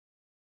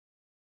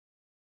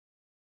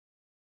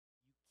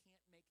 You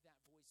can't make that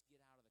voice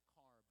get out of the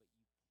car, but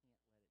you can't let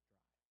it drive.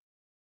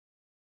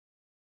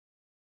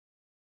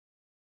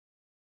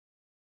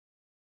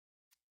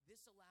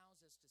 This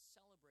allows us to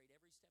celebrate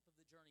every step of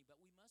the journey, but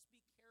we must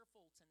be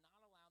careful to not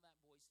allow that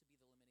voice to be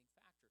the limiting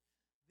factor.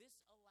 This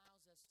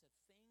allows us to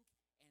think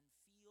and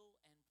feel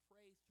and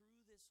pray through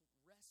this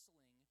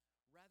wrestling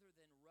rather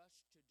than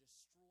rush to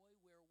destroy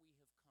where we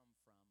have come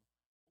from or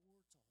to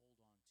hold on to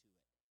it.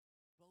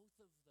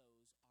 Both of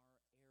those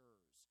are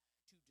errors.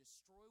 To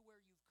destroy where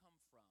you've come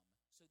from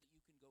so that you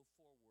can go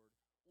forward,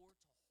 or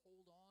to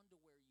hold on to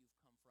where you've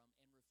come from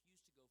and refuse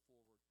to go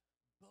forward.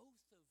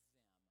 Both of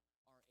them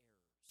are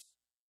errors.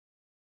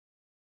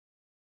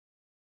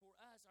 For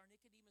us, our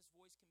Nicodemus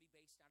voice can be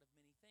based out of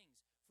many things.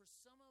 For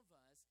some of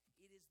us,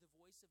 it is the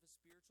voice of a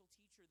spiritual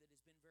teacher that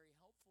has been very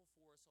helpful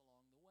for us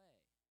along the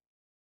way.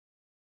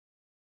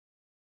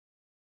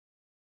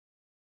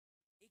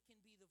 It can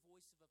be the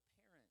voice of a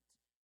parent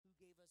who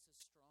gave us a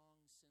strong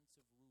sense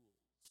of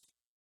rules.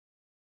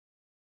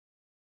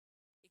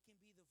 It can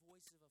be the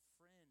voice of a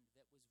friend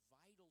that was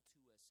vital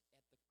to us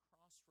at the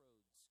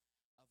crossroads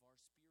of our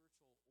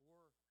spiritual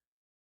or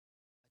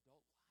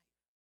adult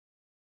life.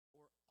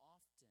 Or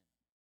often,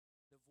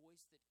 the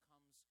voice that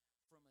comes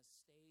from a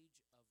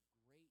stage of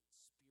great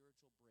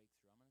spiritual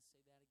breakthrough. I'm going to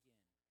say that again,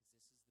 because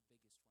this is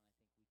the biggest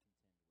one I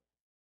think we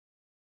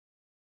contend with.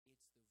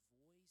 It's the voice that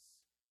relates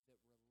to a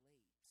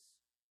season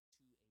of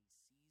great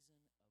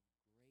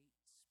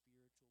spiritual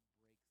breakthrough in our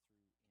life.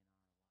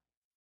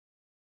 That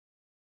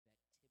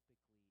typically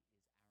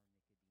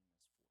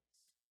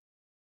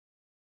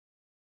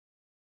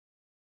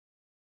is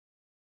our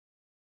Nicodemus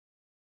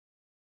voice.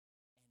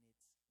 And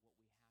it's what we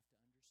have to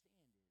understand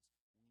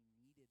is we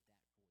needed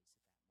that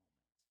voice at that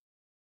moment.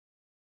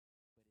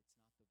 But it's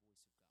not the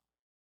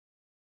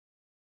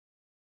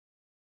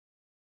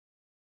voice of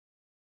God.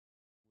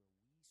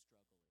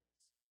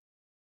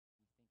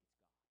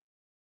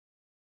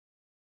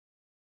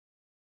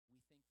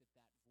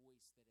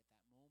 voice that at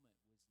that moment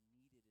was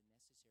needed and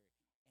necessary.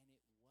 And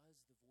it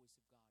was the voice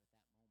of God at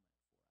that moment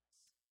for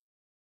us.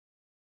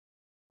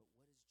 But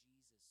what does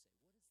Jesus say?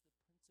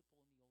 What is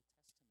the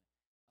principle in the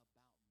Old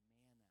Testament about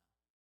manna?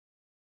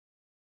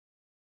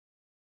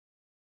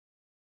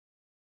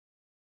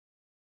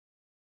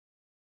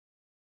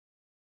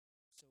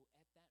 So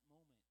at that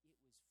moment, it was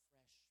fresh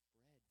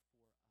bread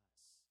for us,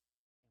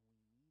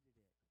 and we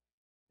needed it.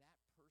 That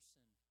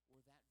person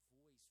or that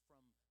voice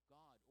from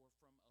God or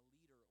from a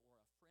leader or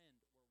a friend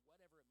or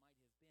whatever it might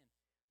have been,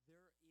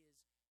 there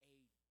is a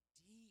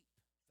deep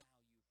value for that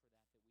we have to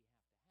have.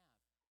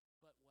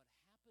 But what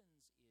happens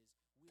is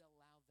we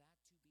allow that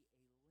to be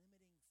a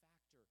limiting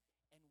factor,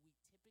 and we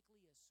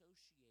typically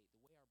associate, the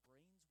way our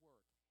brains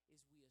work,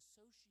 is we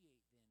associate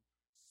then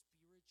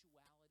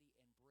spirituality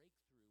and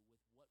breakthrough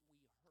with what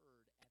we heard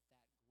at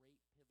that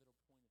great pivotal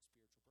point of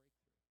spiritual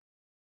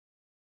breakthrough.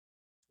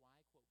 That's why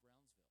I quote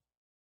Brownsville.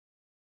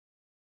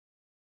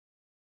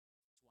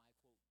 That's why I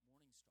quote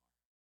Morningstar.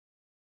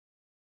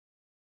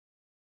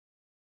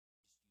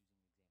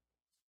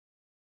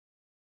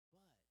 Just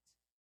using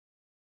examples.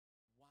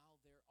 But while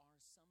there are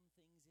some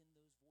things in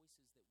those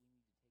voices that we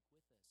need to take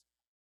with us,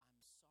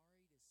 I'm sorry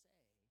to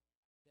say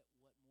that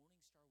what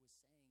Morningstar was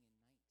saying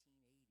in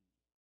 1980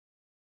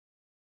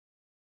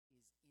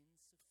 is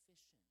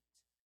insufficient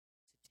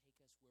to take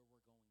us where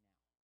we're going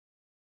now.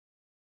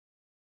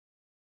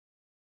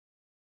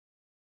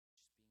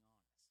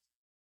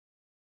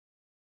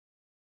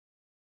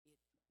 Just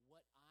being honest.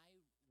 What I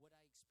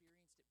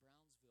experienced at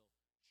Brownsville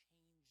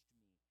changed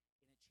me,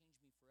 and it changed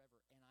me forever.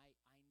 And I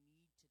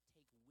need to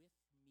take with me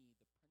the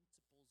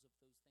principles of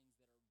those things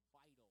that are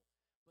vital,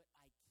 but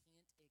I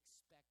can't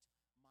expect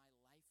my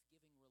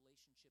life-giving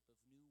relationship of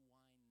new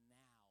wine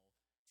now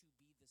to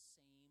be the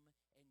same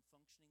and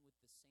functioning with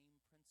the same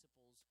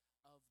principles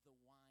of the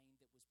wine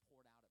that was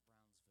poured out at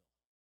Brownsville.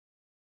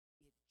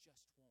 It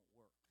just won't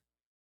work.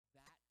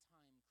 That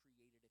time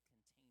created a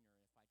container.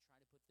 If I try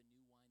to put the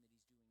new wine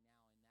that he's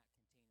doing now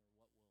in that container,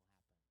 what will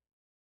happen?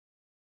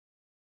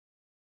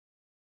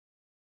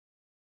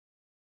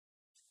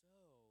 So,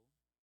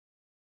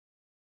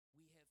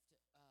 we have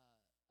to,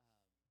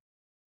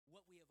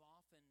 what we have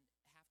often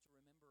have to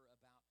remember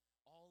about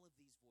all of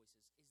these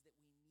voices is that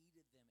we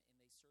needed them and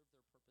they served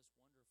their purpose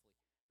wonderfully.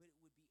 But it would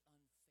be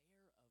unfair of us,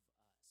 please hear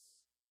this,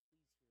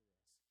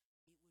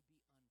 it would be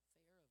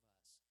unfair of us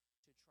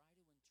to try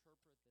to interpret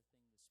the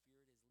thing the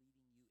Spirit is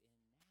leading you in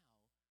now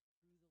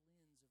through the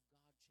lens of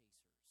God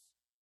chasers.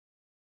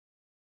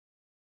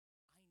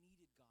 I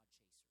needed God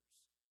chasers.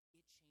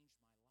 It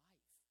changed my life.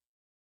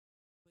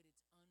 But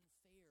it's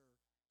unfair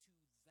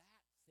to that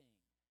thing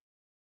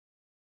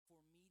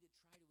for me to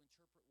try to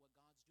interpret what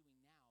God's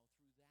doing now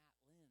through that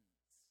lens.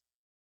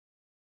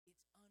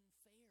 It's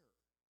unfair.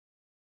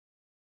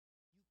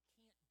 You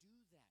can't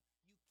do that.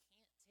 You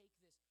can't take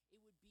this.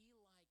 It would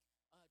be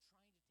like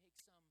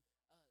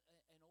trying to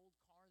take an old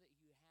car that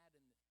you had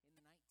in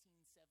the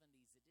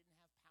 1970s that didn't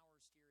have power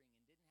steering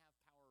and didn't have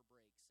power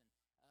brakes,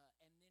 and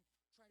then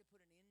try to put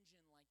an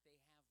engine like they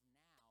have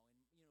now,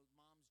 and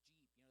Mom's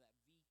Jeep, that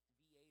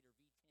V8 or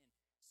V10,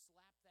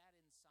 slap that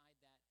inside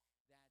that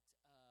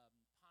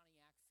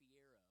Pontiac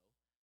Fiero,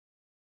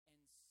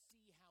 and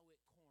see how it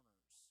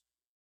corners.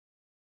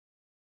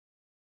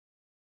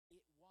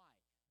 Why?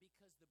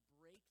 Because the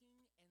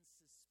braking and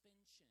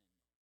suspension,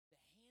 the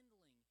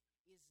handling,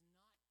 is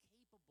not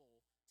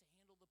capable to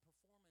handle the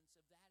performance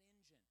of that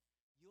engine.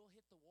 You'll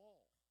hit the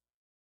wall.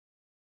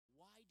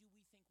 Why do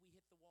we think we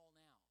hit the wall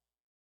now?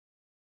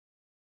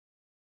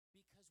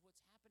 Because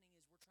what's happening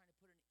is we're trying to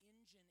put an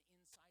engine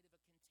inside of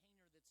a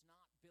container that's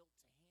not built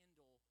to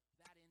handle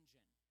that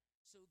engine.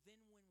 So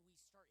then when we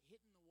start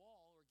hitting the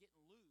wall or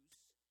getting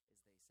loose,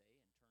 as they say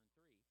in turn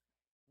 3,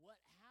 what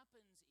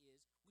happens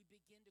is we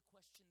begin to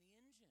question the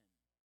engine.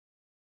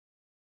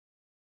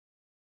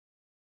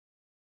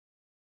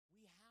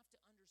 We have to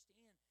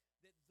understand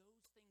that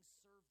those things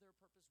serve their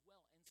purpose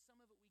well, and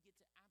some of it we get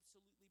to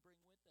absolutely bring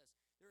with us.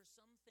 There are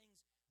some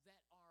things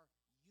that are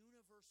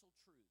universal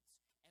truths,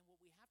 and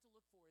what we have to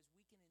look for is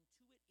we can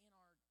intuit in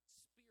our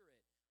spirit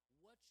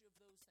which of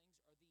those things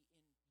are the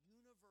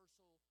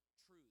universal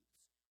truths.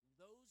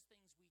 Those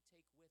things we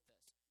take with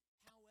us.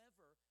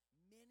 However,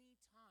 many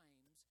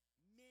times,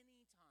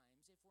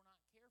 if we're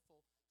not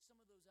careful, some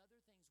of those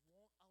other things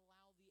won't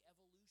allow the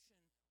evolution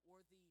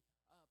or the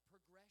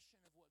progression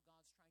of what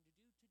God's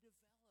trying to do to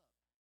develop.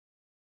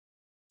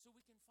 So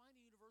we can find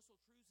the universal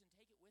truths and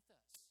take it with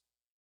us.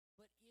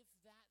 But if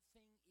that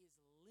thing is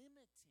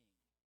limiting,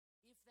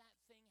 if that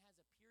thing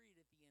has a period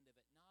at the end of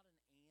it, not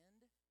an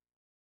and,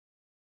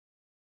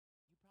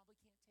 you probably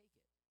can't take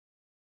it.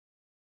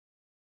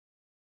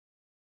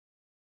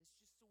 It's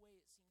just the way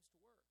it seems to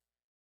work.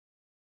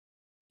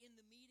 In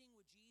the meeting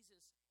with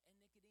Jesus and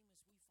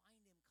Nicodemus, we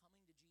find him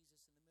coming to Jesus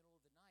in the middle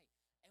of the night.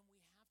 And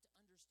we have to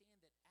understand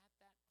that at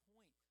that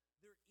point,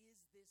 there is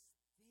this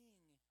thing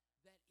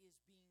that is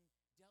being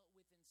dealt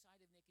with inside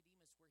of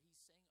Nicodemus where he's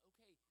saying,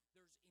 okay,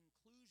 there's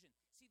inclusion.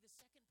 See, the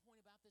second point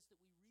about this that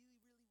we really,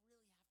 really,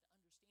 really have to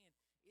understand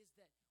is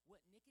that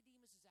what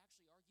Nicodemus is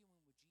actually arguing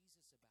with Jesus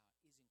about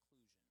is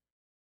inclusion.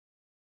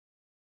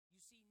 You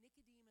see,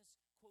 Nicodemus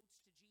quotes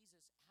to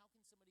Jesus, how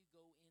can somebody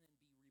go in and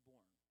be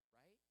reborn,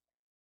 right?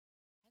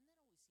 Hadn't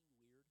that always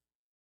seemed weird?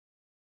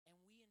 And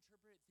we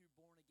interpret it through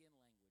born again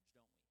language,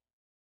 don't we?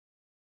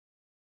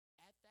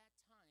 At that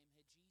time,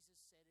 had Jesus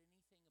said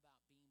anything about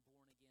being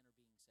born again or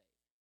being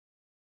saved?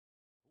 Oh.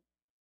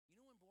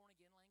 You know when born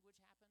again language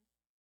happened?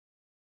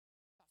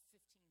 About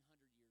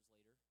 1,500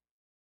 years later.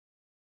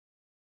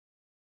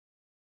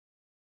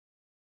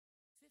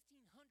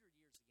 1,500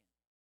 years again.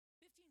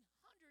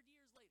 1,500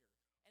 years later.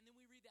 And then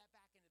we read that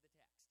back into the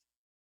text.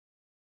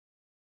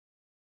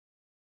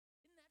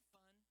 Isn't that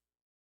fun?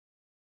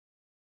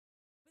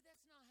 But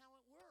that's not how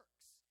it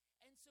works.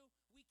 And so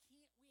we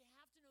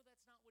have to know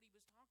that's not what he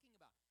was talking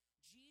about.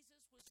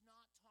 Jesus was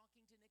not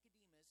talking to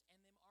Nicodemus and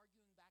them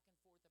arguing back and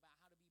forth about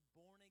how to be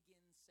born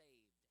again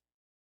saved.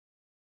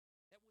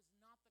 That was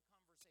not the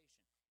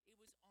conversation. It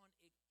was on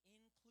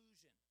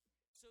inclusion.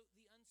 So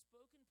the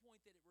unspoken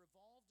point that it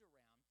revolved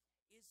around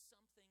is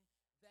something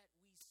that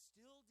we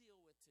still deal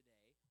with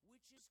today,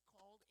 which is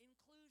called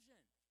inclusion.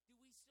 Do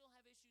we still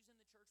have issues in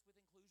the church with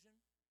inclusion?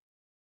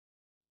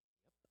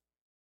 Yep.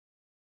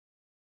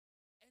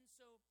 And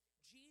so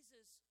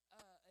Jesus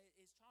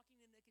is talking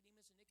to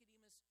Nicodemus, and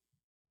Nicodemus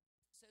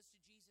says to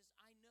Jesus,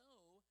 I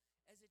know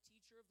as a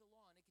teacher of the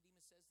law,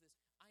 Nicodemus says this,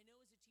 I know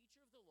as a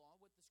teacher of the law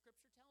what the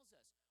scripture tells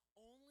us.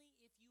 Only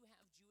if you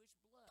have Jewish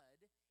blood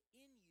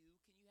in you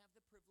can you have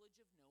the privilege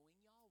of knowing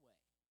Yahweh.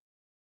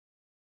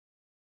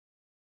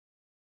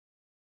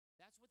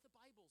 That's what the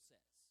Bible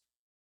says.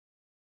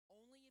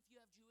 Only if you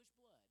have Jewish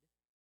blood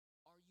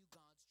are you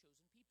God's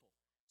chosen people.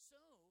 So,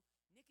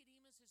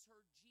 Nicodemus has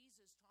heard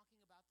Jesus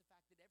talking about the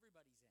fact that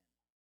everybody's in.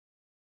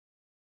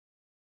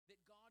 That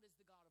God is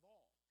the God of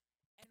all.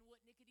 And what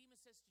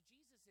Nicodemus says to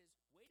Jesus is,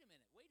 wait a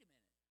minute.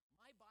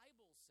 My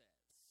Bible says,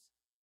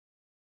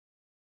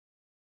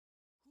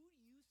 who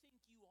do you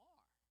think you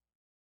are?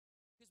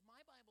 Because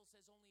my Bible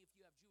says only if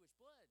you have Jewish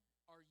blood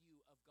are you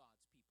of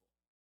God's people.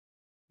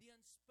 The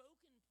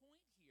unspoken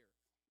point here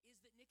is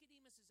that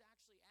Nicodemus is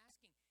actually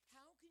asking,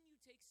 how can you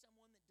take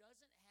someone that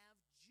doesn't have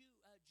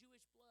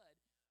Jewish blood,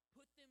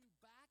 put them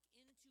back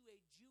into a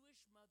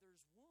Jewish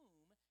mother's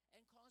womb,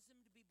 and cause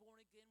them to be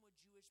born again with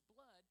Jewish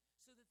blood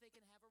so that they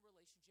can have a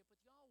relationship with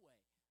Yahweh?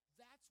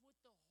 That's what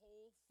the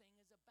whole thing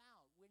is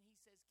about. When he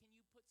says, can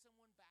you put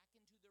someone back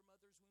into their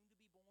mother's womb to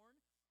be born?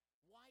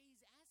 Why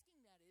he's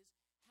asking that is,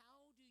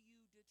 how do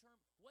you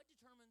what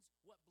determines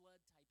what blood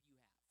type you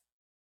have?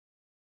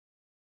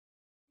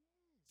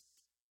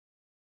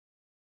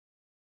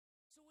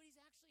 So what he's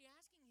actually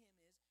asking him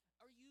is,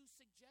 are you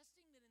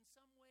suggesting that in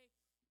some way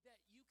that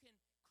you can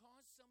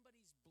cause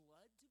somebody's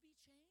blood to be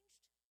changed?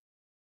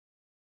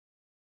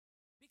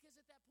 Because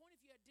at that point,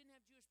 if you didn't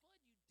have Jewish blood,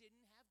 you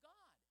didn't have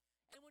God.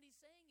 And what he's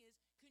saying is,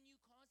 can you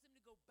cause them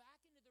to go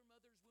back into their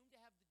mother's womb to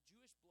have the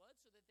Jewish blood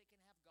so that they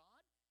can have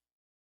God?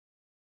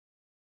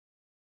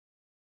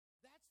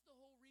 That's the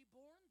whole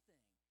reborn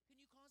thing. Can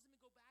you cause them to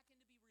go back and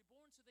to be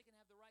reborn so they can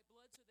have the right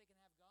blood so they can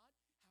have God?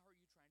 How are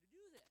you trying to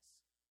do this?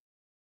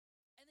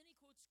 And then he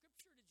quotes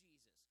scripture to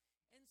Jesus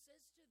and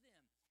says to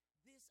them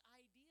this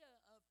idea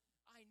of,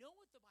 I know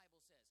what the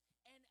Bible says.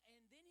 And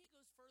then he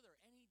goes further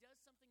and he does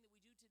something that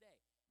we do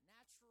today,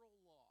 natural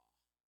law.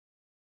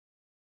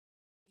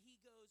 He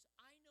goes,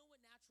 I know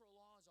what natural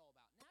law is all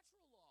about.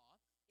 Natural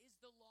law is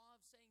the law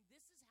of saying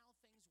this is how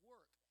things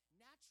work.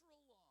 Natural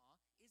law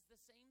is the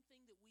same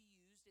thing that we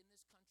used in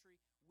this country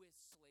with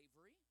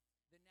slavery.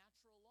 The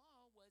natural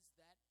law was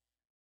that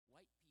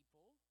white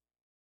people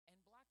and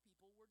black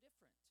people were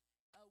different.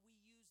 We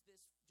used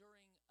this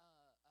during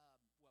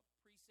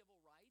pre-civil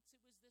rights. It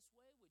was this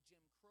way with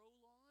Jim Crow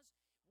laws.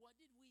 What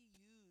did we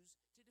use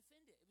to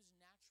defend it? It was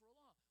natural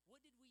law.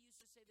 What did we use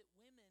to say that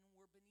women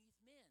were beneath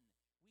men?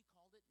 We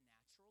called it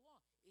natural law.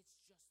 It's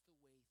just the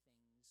way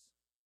things are.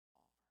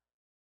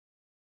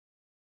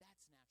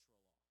 That's natural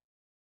law.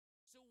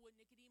 So what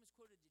Nicodemus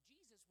quoted to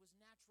Jesus was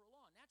natural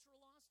law.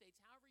 Natural law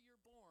states, however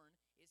you're born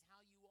is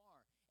how you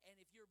are. And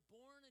if you're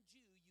born a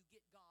Jew, you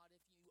get God.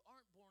 If you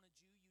aren't born a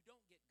Jew, you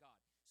don't get God.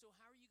 So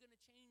how are you going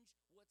to change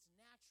what's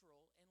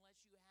natural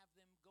unless you have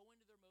them go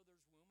into their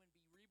mother's womb and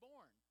be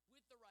reborn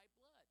with the right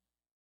blood?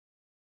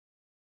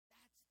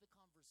 That's the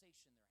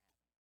conversation they're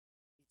having.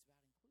 It's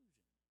about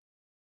inclusion.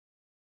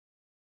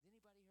 Has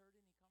anybody heard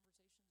any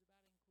conversations about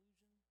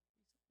inclusion recently?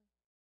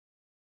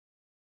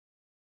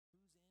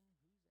 Who's in,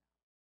 who's out?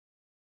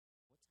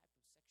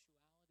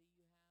 What type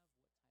of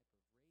sexuality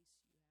you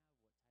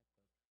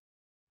have,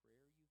 what type of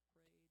race you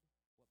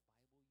have, what type of prayer you've prayed, what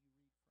Bible you read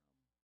from, where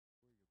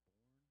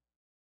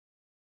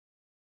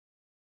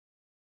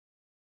you're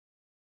born.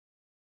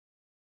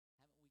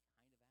 Haven't we kind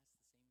of asked the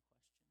same question?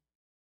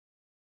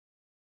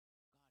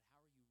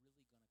 God, how are you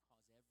really going to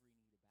cause every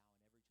knee to bow and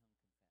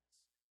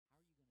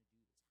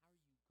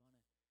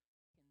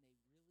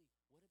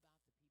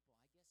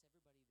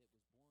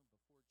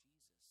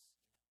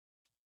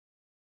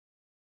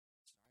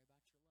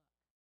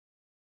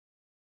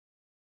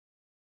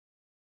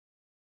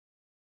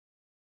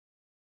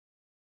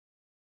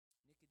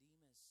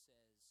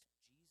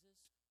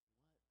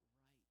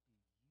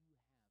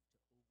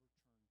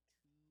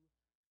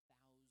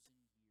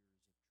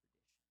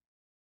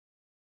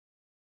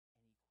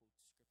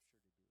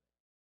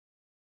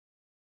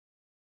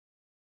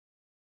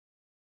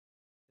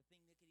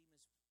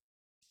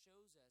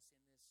shows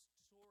us in this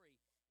story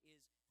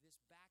is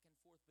this back and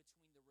forth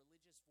between the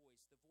religious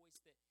voice, the voice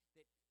that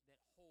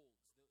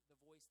holds, the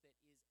voice that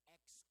is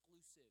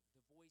exclusive, the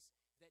voice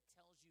that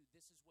tells you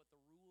this is what the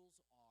rules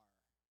are,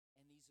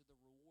 and these are the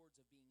rewards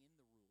of being in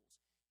the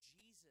rules.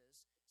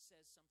 Jesus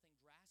says something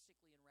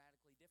drastically and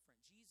radically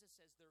different. Jesus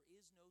says there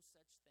is no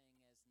such thing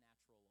as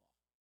natural law.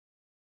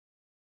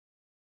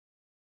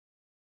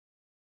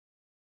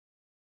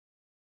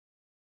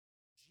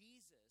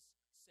 Jesus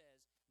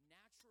says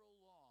natural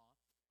law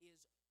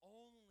is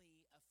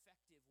only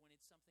effective when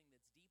it's something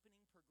that's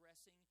deepening,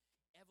 progressing,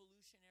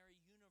 evolutionary,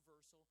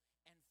 universal,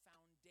 and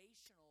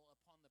foundational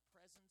upon the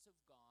presence of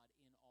God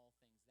in all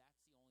things.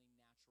 That's the only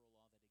natural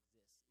law that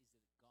exists, is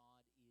that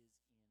God is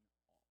in all.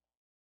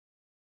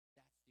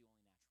 That's the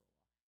only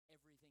natural law.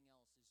 Everything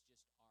else is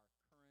just our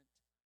current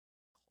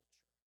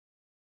culture.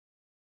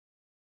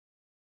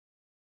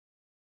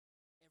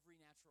 Every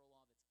natural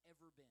law that's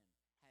ever been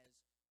has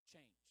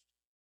changed.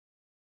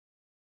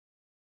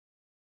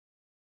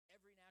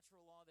 Every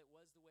natural law that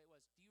was the way it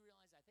was. Do you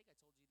realize, I think I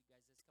told you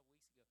guys this a couple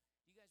weeks ago,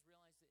 do you guys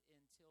realize that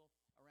until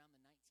around the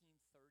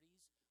 1930s,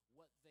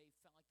 what they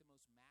felt like the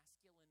most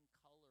masculine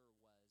color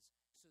was,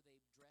 so they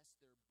dressed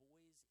their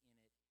boys in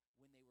it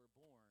when they were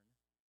born,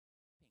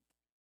 pink.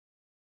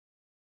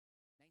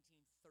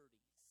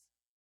 1930s.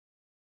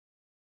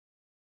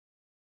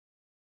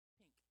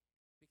 Pink.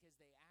 Because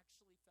they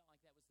actually felt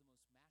like that was the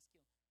most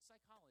masculine.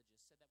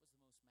 Psychologists said that was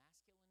the most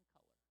masculine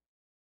color.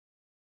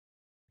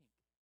 Pink.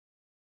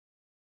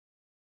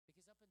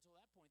 Because up until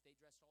that point, they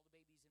dressed all the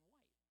babies in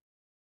white.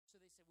 So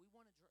they said, we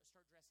want to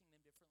start dressing them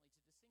differently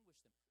to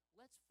distinguish them.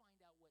 Let's find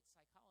out what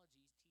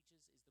psychology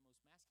teaches is the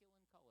most masculine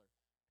color,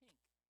 pink.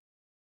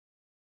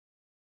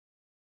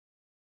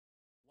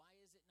 Why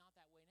is it not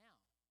that way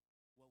now?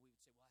 Well, we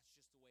would say, well, that's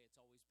just the way it's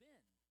always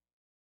been.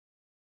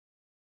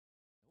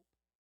 Nope.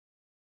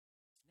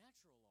 It's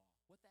natural law.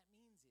 What that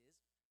means is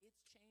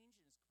it's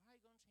changed and it's probably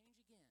going to change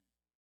again.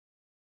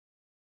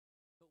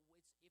 But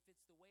if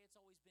it's the way it's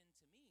always been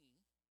to me,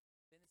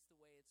 then it's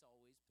the way it's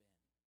always been.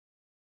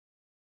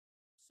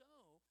 So,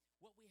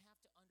 what we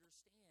have to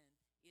understand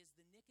is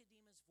the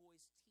Nicodemus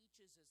voice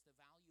teaches us the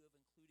value of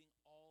including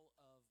all of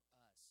us.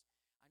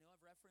 I know I've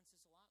referenced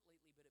this a lot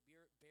lately, but it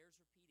bears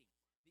repeating.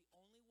 The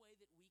only way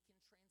that we can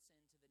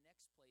transcend to the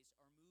next place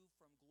or move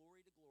from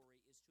glory to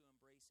glory is to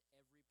embrace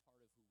every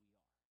part of who we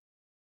are.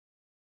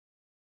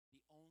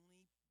 The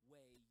only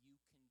way you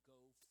can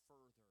go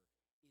further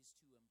is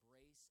to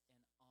embrace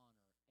and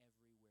honor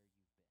everywhere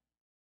you've been.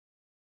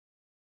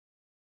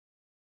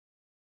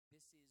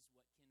 This is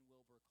what Ken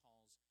Wilber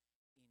calls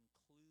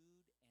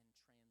include and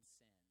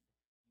transcend.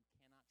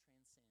 You cannot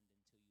transcend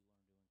until you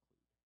learn to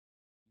include.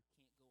 You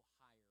can't go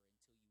higher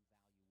until you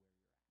value where you're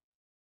at.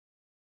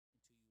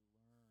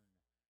 Until you learn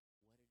what it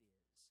is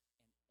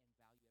and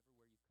value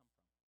everywhere you've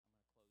come from. I'm going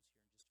to close here in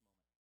just a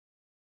moment.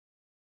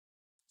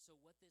 So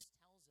what this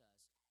tells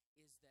us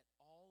is that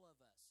all of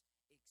us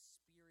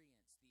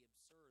experience the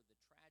absurd, the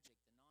tragic,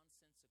 the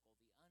nonsensical,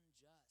 the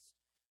unjust,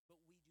 but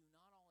we do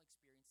not all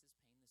experience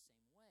this pain the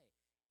same way.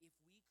 If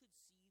we could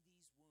see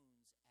these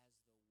wounds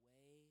as the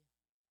way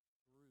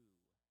through,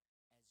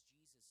 as Jesus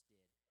did,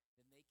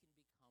 then they can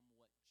become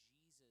what they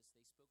spoke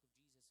of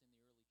Jesus in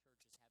the early church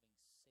as having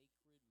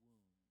sacred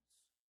wounds.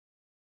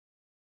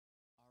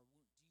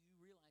 Do you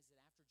realize that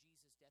after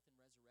Jesus' death and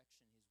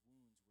resurrection, his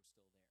wounds were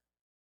still there?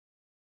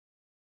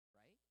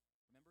 Right?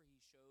 Remember he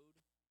showed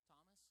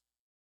Thomas?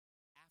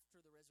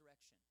 After the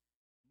resurrection,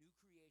 new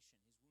creation,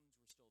 his wounds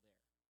were still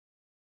there.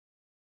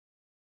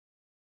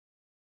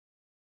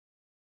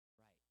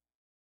 Right.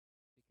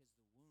 Because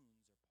the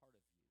wounds are part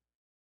of you. They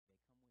come with you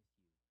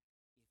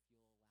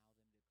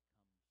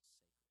if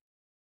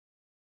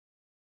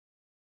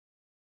you'll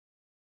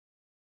allow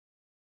them to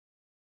become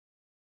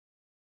sacred.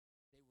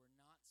 They were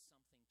not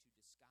something to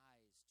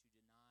disguise, to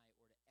deny,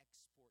 or to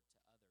export to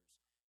others.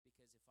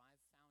 Because if I've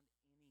found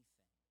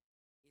anything,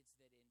 it's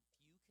that if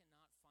you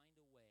cannot find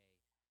a way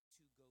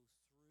to go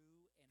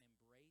through and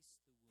embrace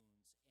the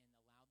wounds and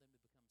allow them to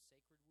become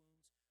sacred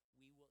wounds,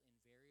 we will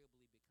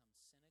invariably become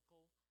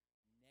cynical,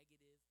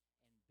 negative,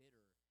 and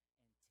bitter,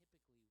 and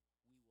typically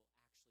we will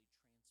actually transmit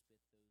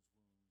those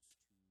wounds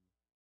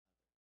to others.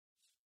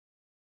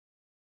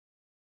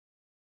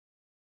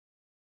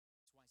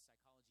 That's why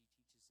psychology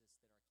teaches us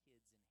that our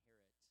kids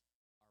inherit our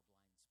blind spots.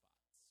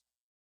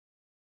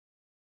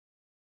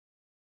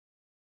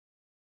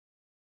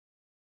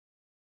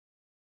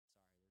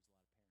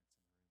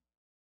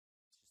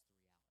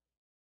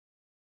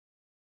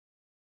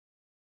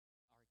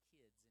 Our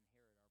kids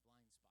inherit our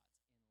blind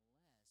spots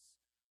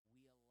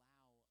unless we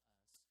allow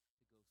us to go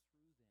through them and to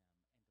learn from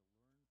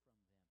them.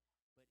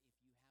 But if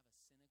you have a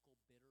cynical,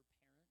 bitter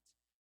parent,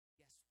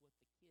 guess what the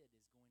kid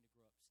is going to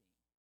grow up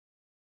seeing?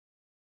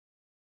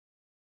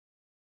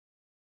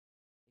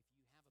 If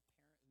you have a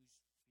parent who's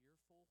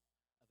fearful of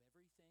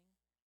everything,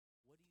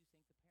 what do you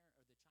think the parent or the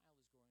child is going to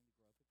grow up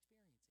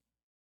experiencing?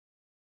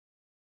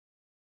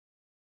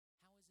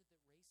 How is it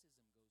that racism goes on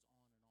and on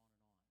and on?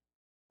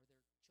 Are there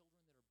children that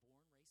are born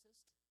racist?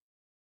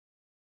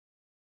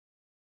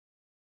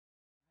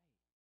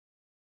 Right.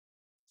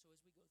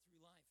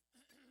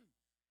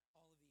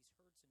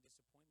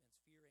 disappointments,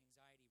 fear,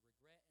 anxiety,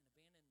 regret, and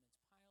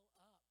abandonments pile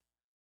up,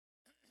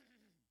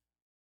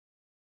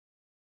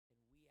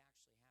 then we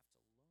actually have to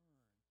learn to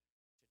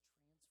transform this by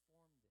the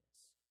Spirit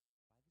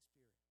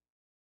so that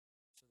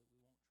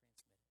we won't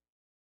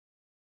transmit it,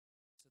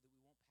 so that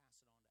we won't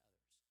pass it on to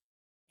others.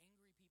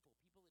 Angry people,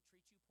 people that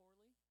treat you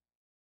poorly,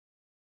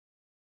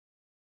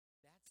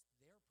 that's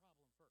their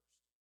problem first.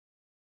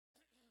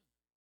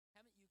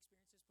 Haven't you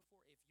experienced this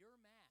before? If you're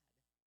mad,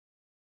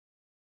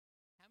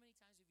 how many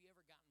times have you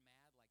ever gotten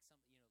mad, like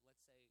something,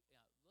 let's say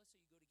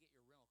you go to get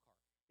your rental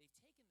car. They've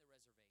taken the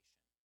reservation,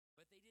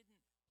 but they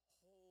didn't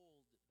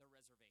hold the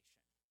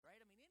reservation, right?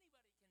 I mean,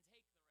 anybody can take the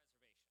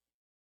reservation,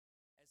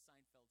 as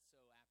Seinfeld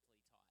so aptly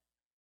taught.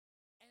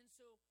 And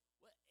so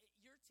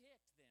you're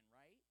ticked then,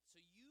 right? So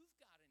you've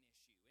got an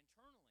issue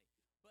internally,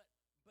 but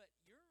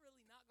you're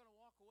really not going to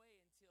walk away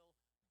until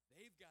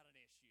they've got an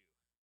issue,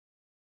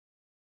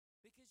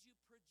 because you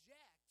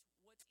project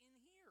what's in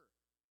here.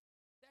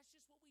 That's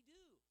just what we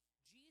do.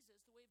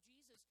 Jesus, the way of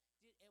Jesus,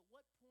 at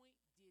what point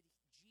did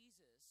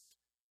Jesus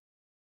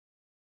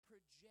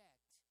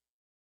project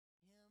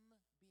him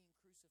being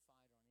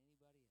crucified on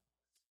anybody else? He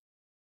never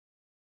lashed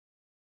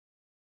out.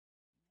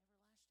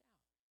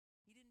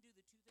 He didn't do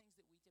the two things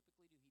that we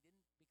typically do. He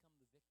didn't become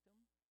the victim,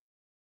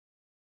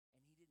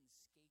 and he didn't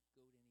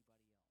scapegoat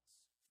anybody else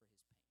for his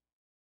pain.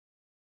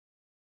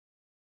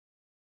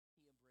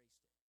 He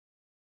embraced it.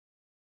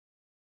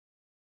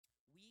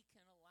 We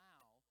can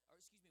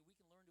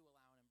learn to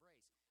allow and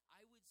embrace.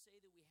 I would say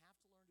that we have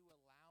to learn to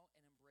allow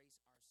and embrace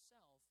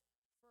ourselves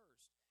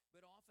first,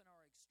 but often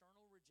our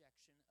external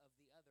rejection of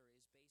the other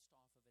is based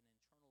off of an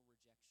internal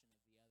rejection of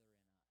the other in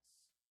us.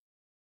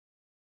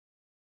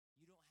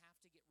 You don't have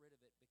to get rid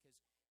of it, because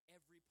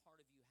every part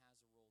of you has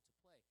a role to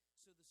play.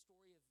 So the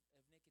story of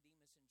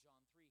Nicodemus in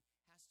John 3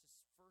 has to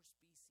first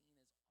be seen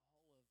as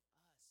all of us.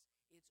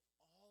 It's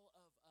all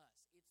of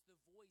us. It's the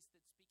voice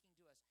that's speaking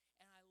to us.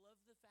 And I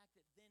love the fact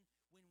that then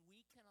when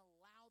we can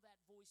allow that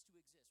voice to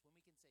exist, when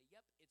we can say,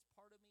 yep, it's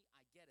part of me,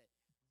 I get it,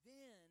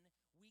 then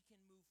we can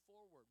move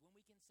forward. When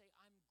we can say,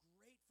 I'm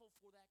grateful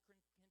for that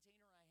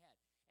container I had.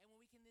 And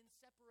when we can then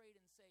separate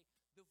and say,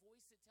 the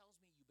voice that tells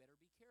me, you better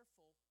be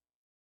careful.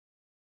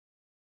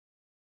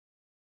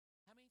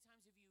 How many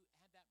times have you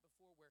had that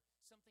before, where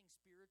something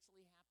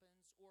spiritually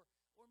happens, or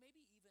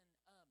maybe even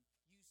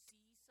you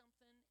see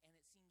something and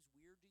it seems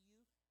weird to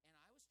you,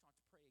 and I was taught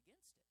to pray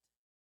against it,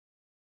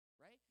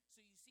 right? So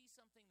you see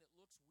something that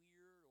looks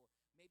weird, or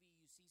maybe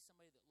you see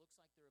somebody that looks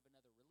like they're of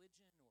another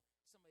religion, or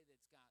somebody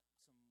that's got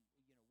some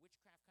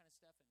witchcraft kind of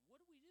stuff, and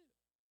what do?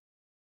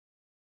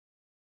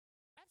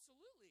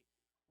 Absolutely.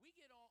 We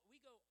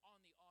go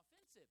on the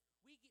offensive.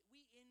 We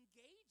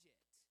engage it.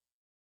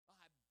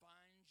 I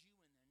bind you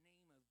in the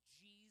name of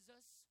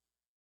Jesus.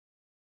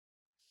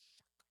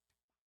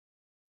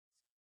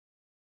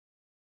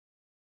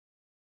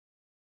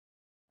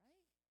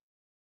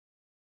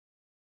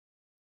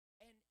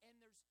 Right? And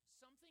there's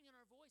something in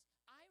our voice.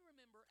 I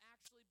remember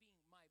actually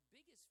my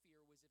biggest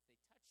fear was if they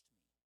touched me.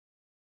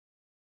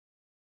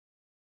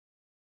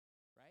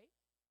 Right?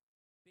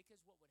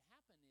 Because what would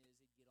happen is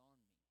it'd get on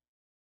me.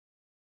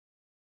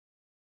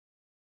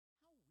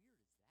 How weird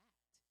is that?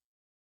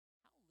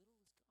 How little is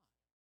God?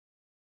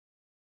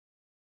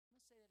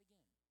 Let's say that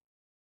again.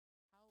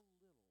 How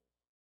little is our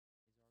God?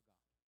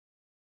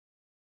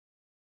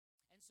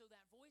 And so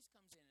that voice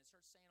comes in and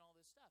starts saying all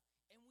this stuff.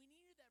 And we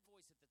needed that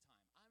voice at the time.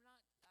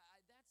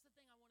 That's the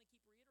thing I want to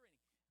keep reiterating.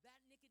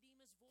 That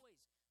Nicodemus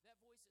voice, that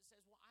voice that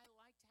says, well, I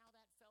liked how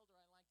that felt, or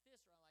I like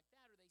this, or I like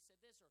that, or they said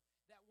this, or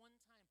that one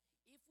time.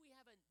 If we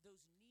have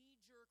those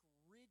knee-jerk,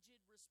 rigid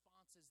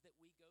responses that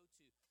we go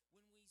to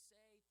when we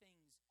say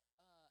things,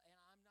 and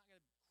I'm not going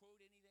to quote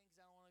anything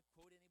because I don't want to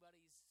quote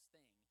anybody's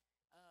thing,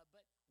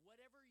 but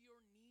whatever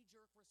your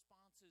knee-jerk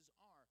responses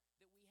are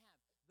that we have,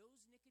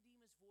 those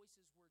Nicodemus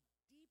voices were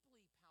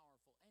deeply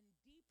powerful and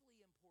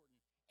deeply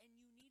important, and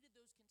you needed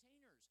those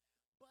containers.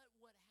 But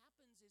what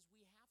happens is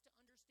we have to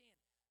understand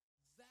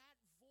that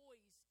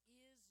voice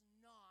is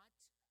not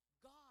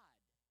God.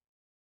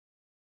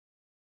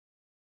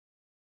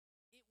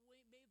 It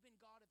may have been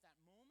God at that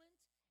moment,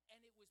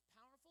 and it was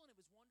powerful and it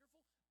was wonderful,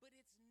 but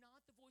it's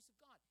not the voice of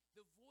God.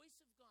 The voice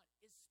of God,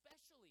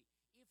 especially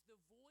if the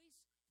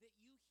voice that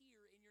you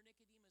hear in your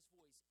Nicodemus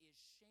voice is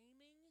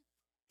shaming,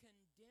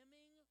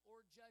 condemning,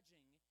 or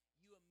judging,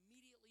 you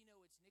immediately know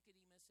it's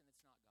Nicodemus and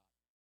it's not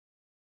God.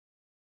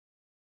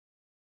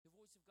 The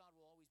voice of God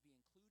will always be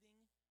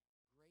including,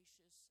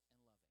 gracious, and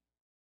loving.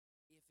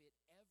 If it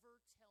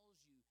ever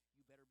tells you,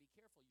 you better be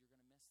careful, you're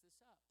going to mess this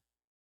up,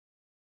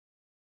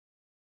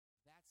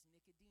 that's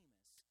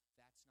Nicodemus.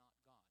 That's not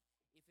God.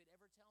 If it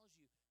ever tells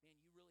you, man,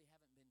 you really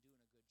haven't been doing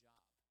a good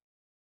job.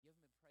 You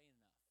haven't been praying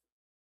enough.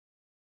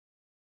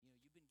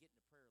 You've been getting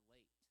to prayer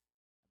late. I've been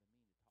meaning to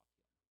talk to you.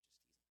 I'm just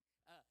teasing.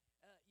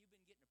 You've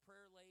been getting to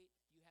prayer late.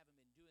 You haven't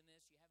been doing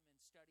this. You haven't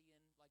been studying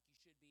like you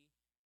should be.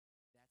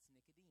 That's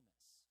Nicodemus.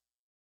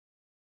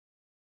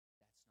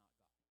 That's not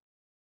God.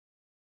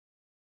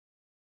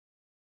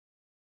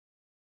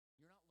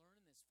 You're not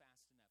learning this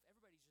fast enough.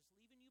 Everybody's just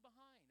leaving you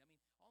behind. I mean,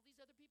 all these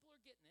other people are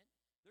getting it.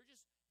 They're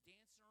just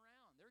dancing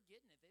around. They're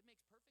getting it. It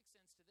makes perfect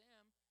sense to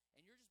them.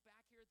 And you're just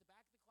back here at the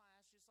back of the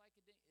class, just like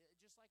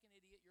an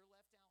idiot. You're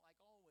left out like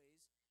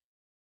always.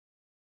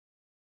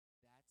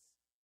 That's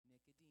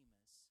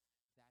Nicodemus.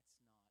 That's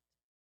not God.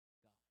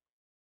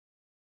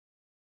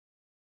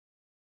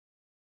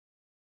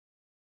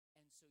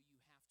 And so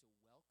you have to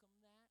welcome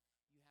that.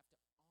 You have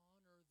to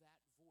honor that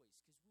voice,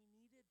 because we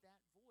needed that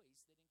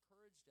voice that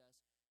encouraged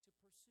us to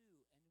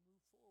pursue and to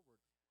move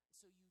forward.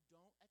 So you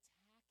don't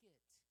attack it.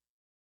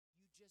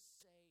 You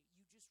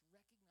just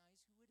recognize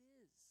who it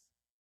is.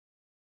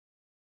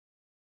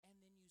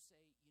 And then you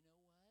say, you know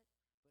what? But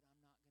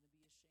I'm not going to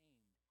be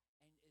ashamed.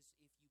 And if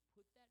you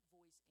put that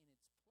voice in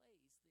its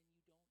place,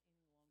 then you don't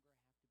any longer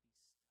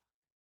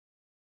have to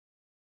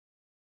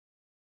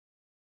be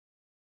stuck.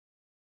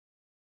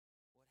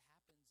 What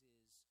happens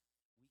is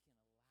we can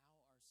allow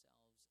ourselves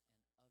and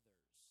others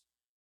to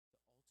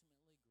ultimately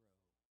grow,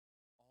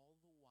 all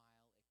the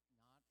while not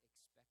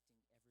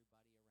expecting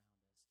everybody around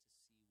us to see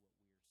what we're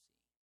seeing.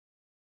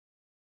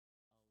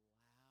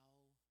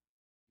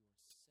 Allow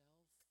yourself and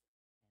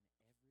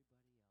everybody else to grow. And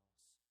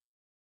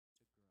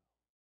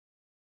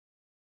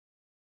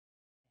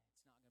it's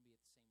not going to be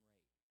at the same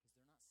rate, because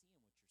they're not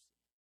seeing what you're seeing,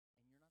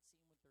 and you're not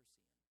seeing what they're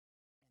seeing,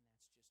 and that's just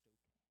okay.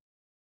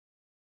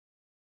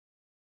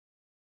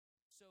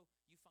 So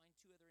you find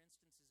two other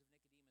instances of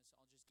Nicodemus.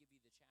 I'll just give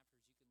you the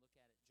chapters. You can look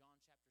at it. John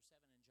chapter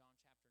 7 and John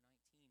chapter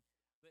 19.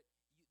 But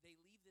they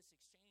leave this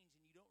exchange,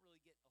 and you don't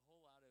really get a whole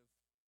lot of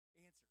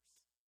answers.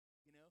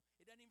 You know,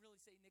 it doesn't even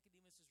really say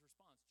Nicodemus'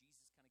 response.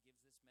 Jesus kind of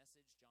gives this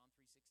message, John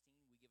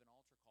 3:16. We give an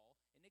altar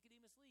call, and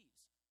Nicodemus leaves.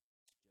 Joke,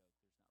 there's not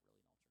really an altar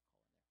call in there.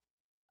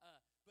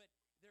 But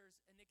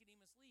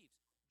Nicodemus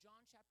leaves.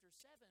 John chapter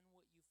 7,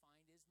 what you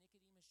find is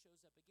Nicodemus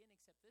shows up again,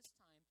 except this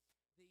time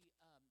the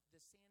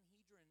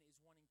Sanhedrin is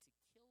wanting to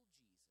kill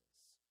Jesus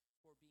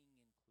for being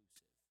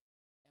inclusive.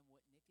 And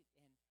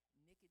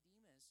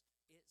Nicodemus,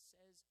 it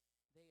says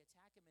they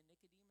attack him, and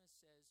Nicodemus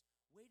says,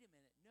 wait a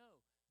minute,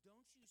 no,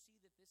 don't you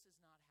see that this is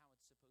not how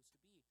it's supposed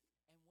to be?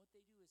 And what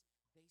they do is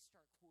they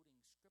start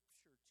quoting scripture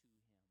to him.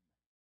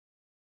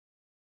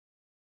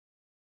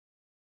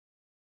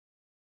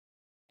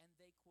 And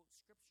they quote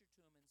scripture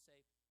to him and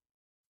say,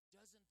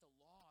 doesn't the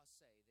law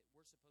say that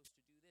we're supposed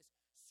to do this?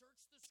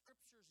 Search the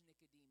scriptures,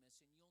 Nicodemus,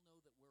 and you'll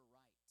know that we're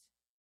right. That sound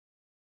familiar?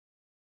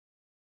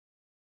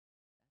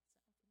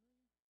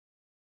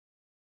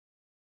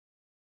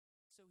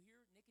 So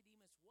here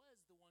Nicodemus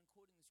was the one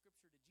quoting the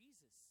scripture to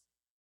Jesus.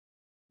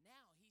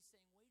 Now he's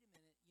saying, wait a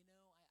minute, I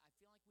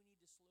feel like we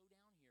need to slow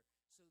down here.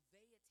 So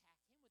they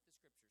attack him with the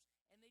scriptures.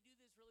 And they do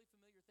this really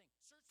familiar thing.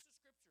 Search the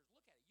scriptures.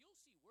 Look at it. You'll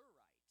see we're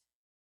right.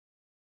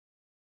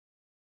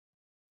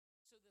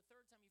 So the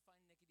third time you find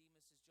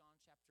Nicodemus is John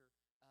chapter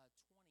 19,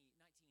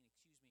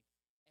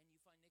 and you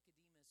find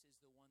Nicodemus is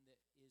the one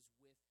that is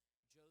with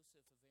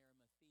Joseph of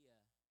Arimathea,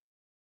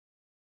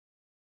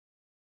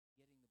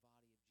 getting the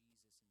body of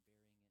Jesus and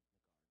burying it in the garden.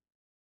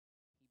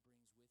 He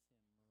brings with him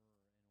myrrh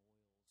and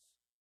oils of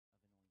anointing.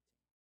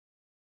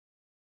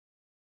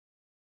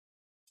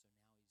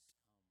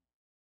 So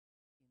now he's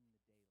come in the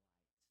daylight.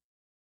 It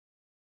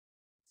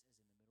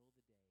says in the middle of the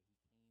day,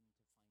 he came to find him in the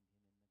garden,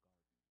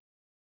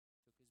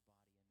 took his body, anointed it, and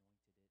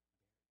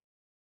buried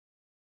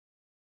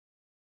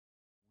it.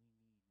 We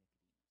need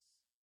Nicodemus.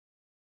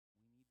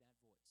 We need that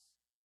voice.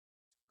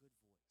 It's a good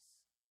voice.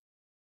 But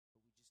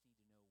we just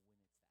need to know when it's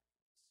that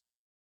voice. We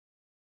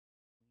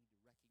need to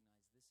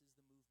recognize this is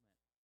the movement.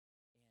 And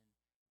Jesus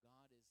isn't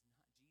bothered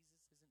by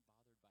Nicodemus. He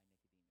just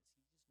knows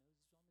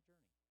he's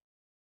on the journey.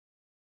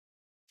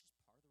 It's just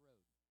part of the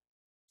road.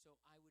 So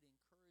I would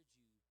encourage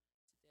you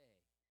today,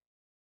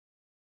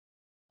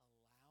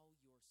 allow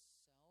yourself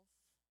and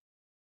everybody else to grow.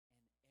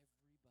 Give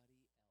yourself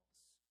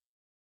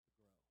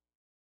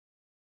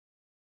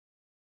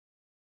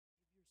the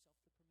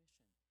permission.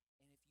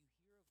 And if you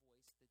hear a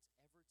voice that's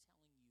ever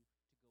telling you to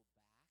go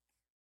back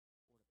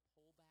or to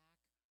pull back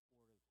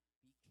or to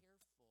be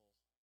careful, it's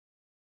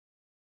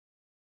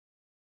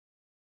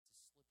a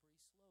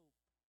slippery slope.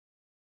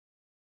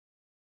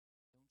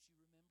 Don't you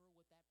remember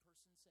what that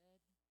person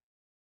said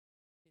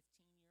 15 years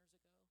ago?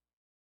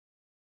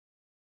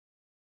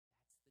 That's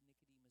the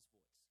Nicodemus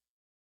voice.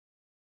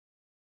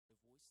 The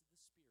voice of the Spirit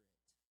always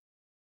draws you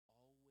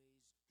forward,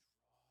 never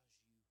takes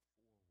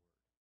you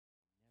backwards.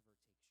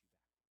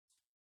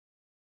 So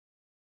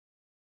that's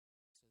how you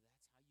can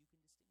distinguish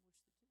the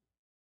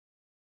two.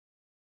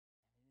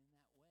 And in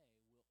that way,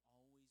 we'll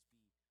always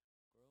be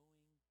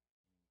growing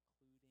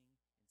and including and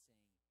saying,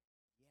 yes,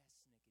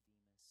 Nicodemus, and not either or.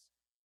 Yes, that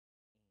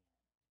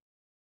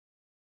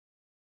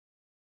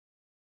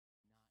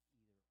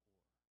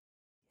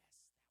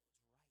was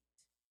right.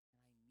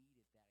 And I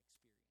needed that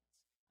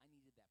experience. I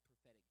needed that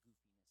prophetic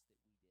goofiness that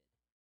we did.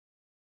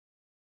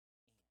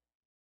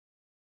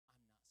 And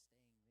I'm not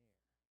staying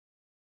there,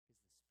 because the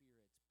Spirit's pulling me forward. That's the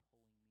beauty.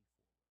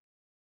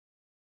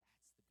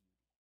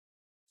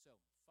 So,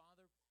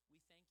 Father,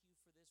 we thank you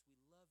for this. We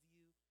love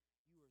you.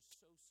 You are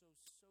so, so,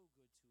 so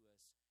good to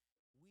us.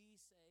 We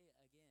say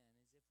again,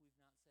 as if we've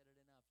not said it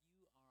enough,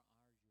 you are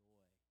our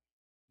joy.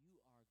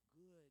 You are good.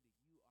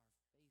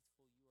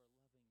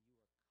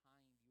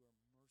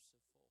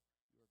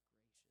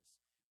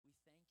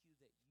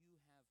 that you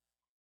have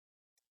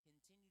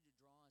continued to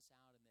draw us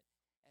out, and that,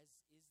 as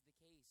is the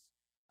case,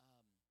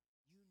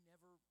 you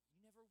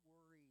never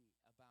worry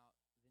about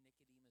the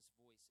Nicodemus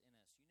voice in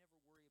us. You never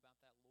worry about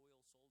that loyal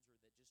soldier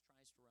that just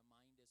tries to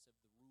remind us of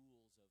the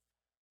rules of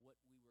what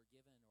we were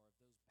given, or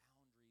of those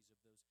boundaries, of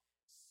those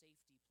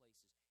safety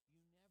places. You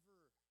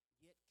never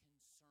get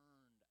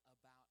concerned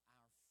about our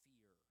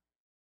fear,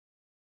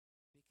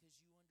 because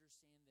you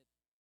understand that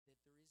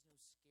there is no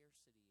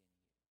scarcity in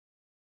you.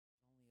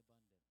 There's only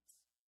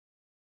abundance.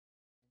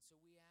 And so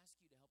we ask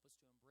you to help us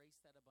to embrace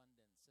that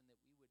abundance, and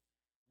that we would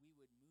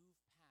move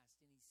past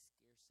any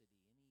scarcity,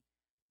 any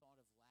thought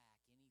of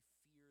lack, any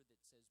fear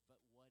that says,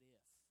 but what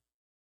if?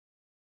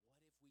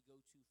 What if we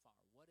go too far?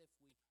 What if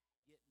we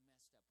get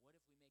messed up? What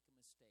if we make a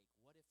mistake?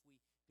 What if we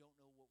don't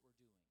know what we're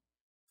doing?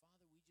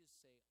 Father, we just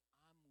say,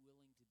 I'm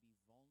willing to be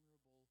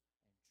vulnerable and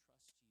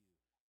trust you,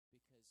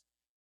 because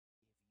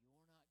if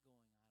you're not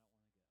going, I don't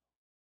want to go.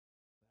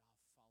 But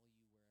I'll follow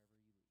you wherever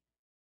you lead.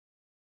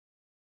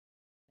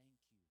 Thank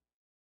you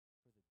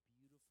for the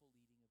beautiful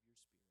leading of your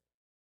Spirit.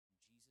 In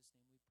Jesus'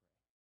 name we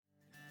pray.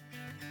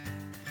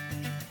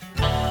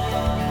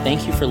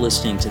 Thank you for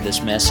listening to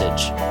this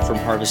message from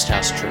Harvest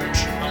House Church.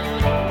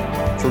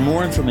 For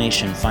more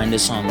information, find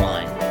us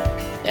online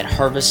at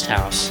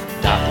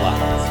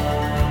harvesthouse.live.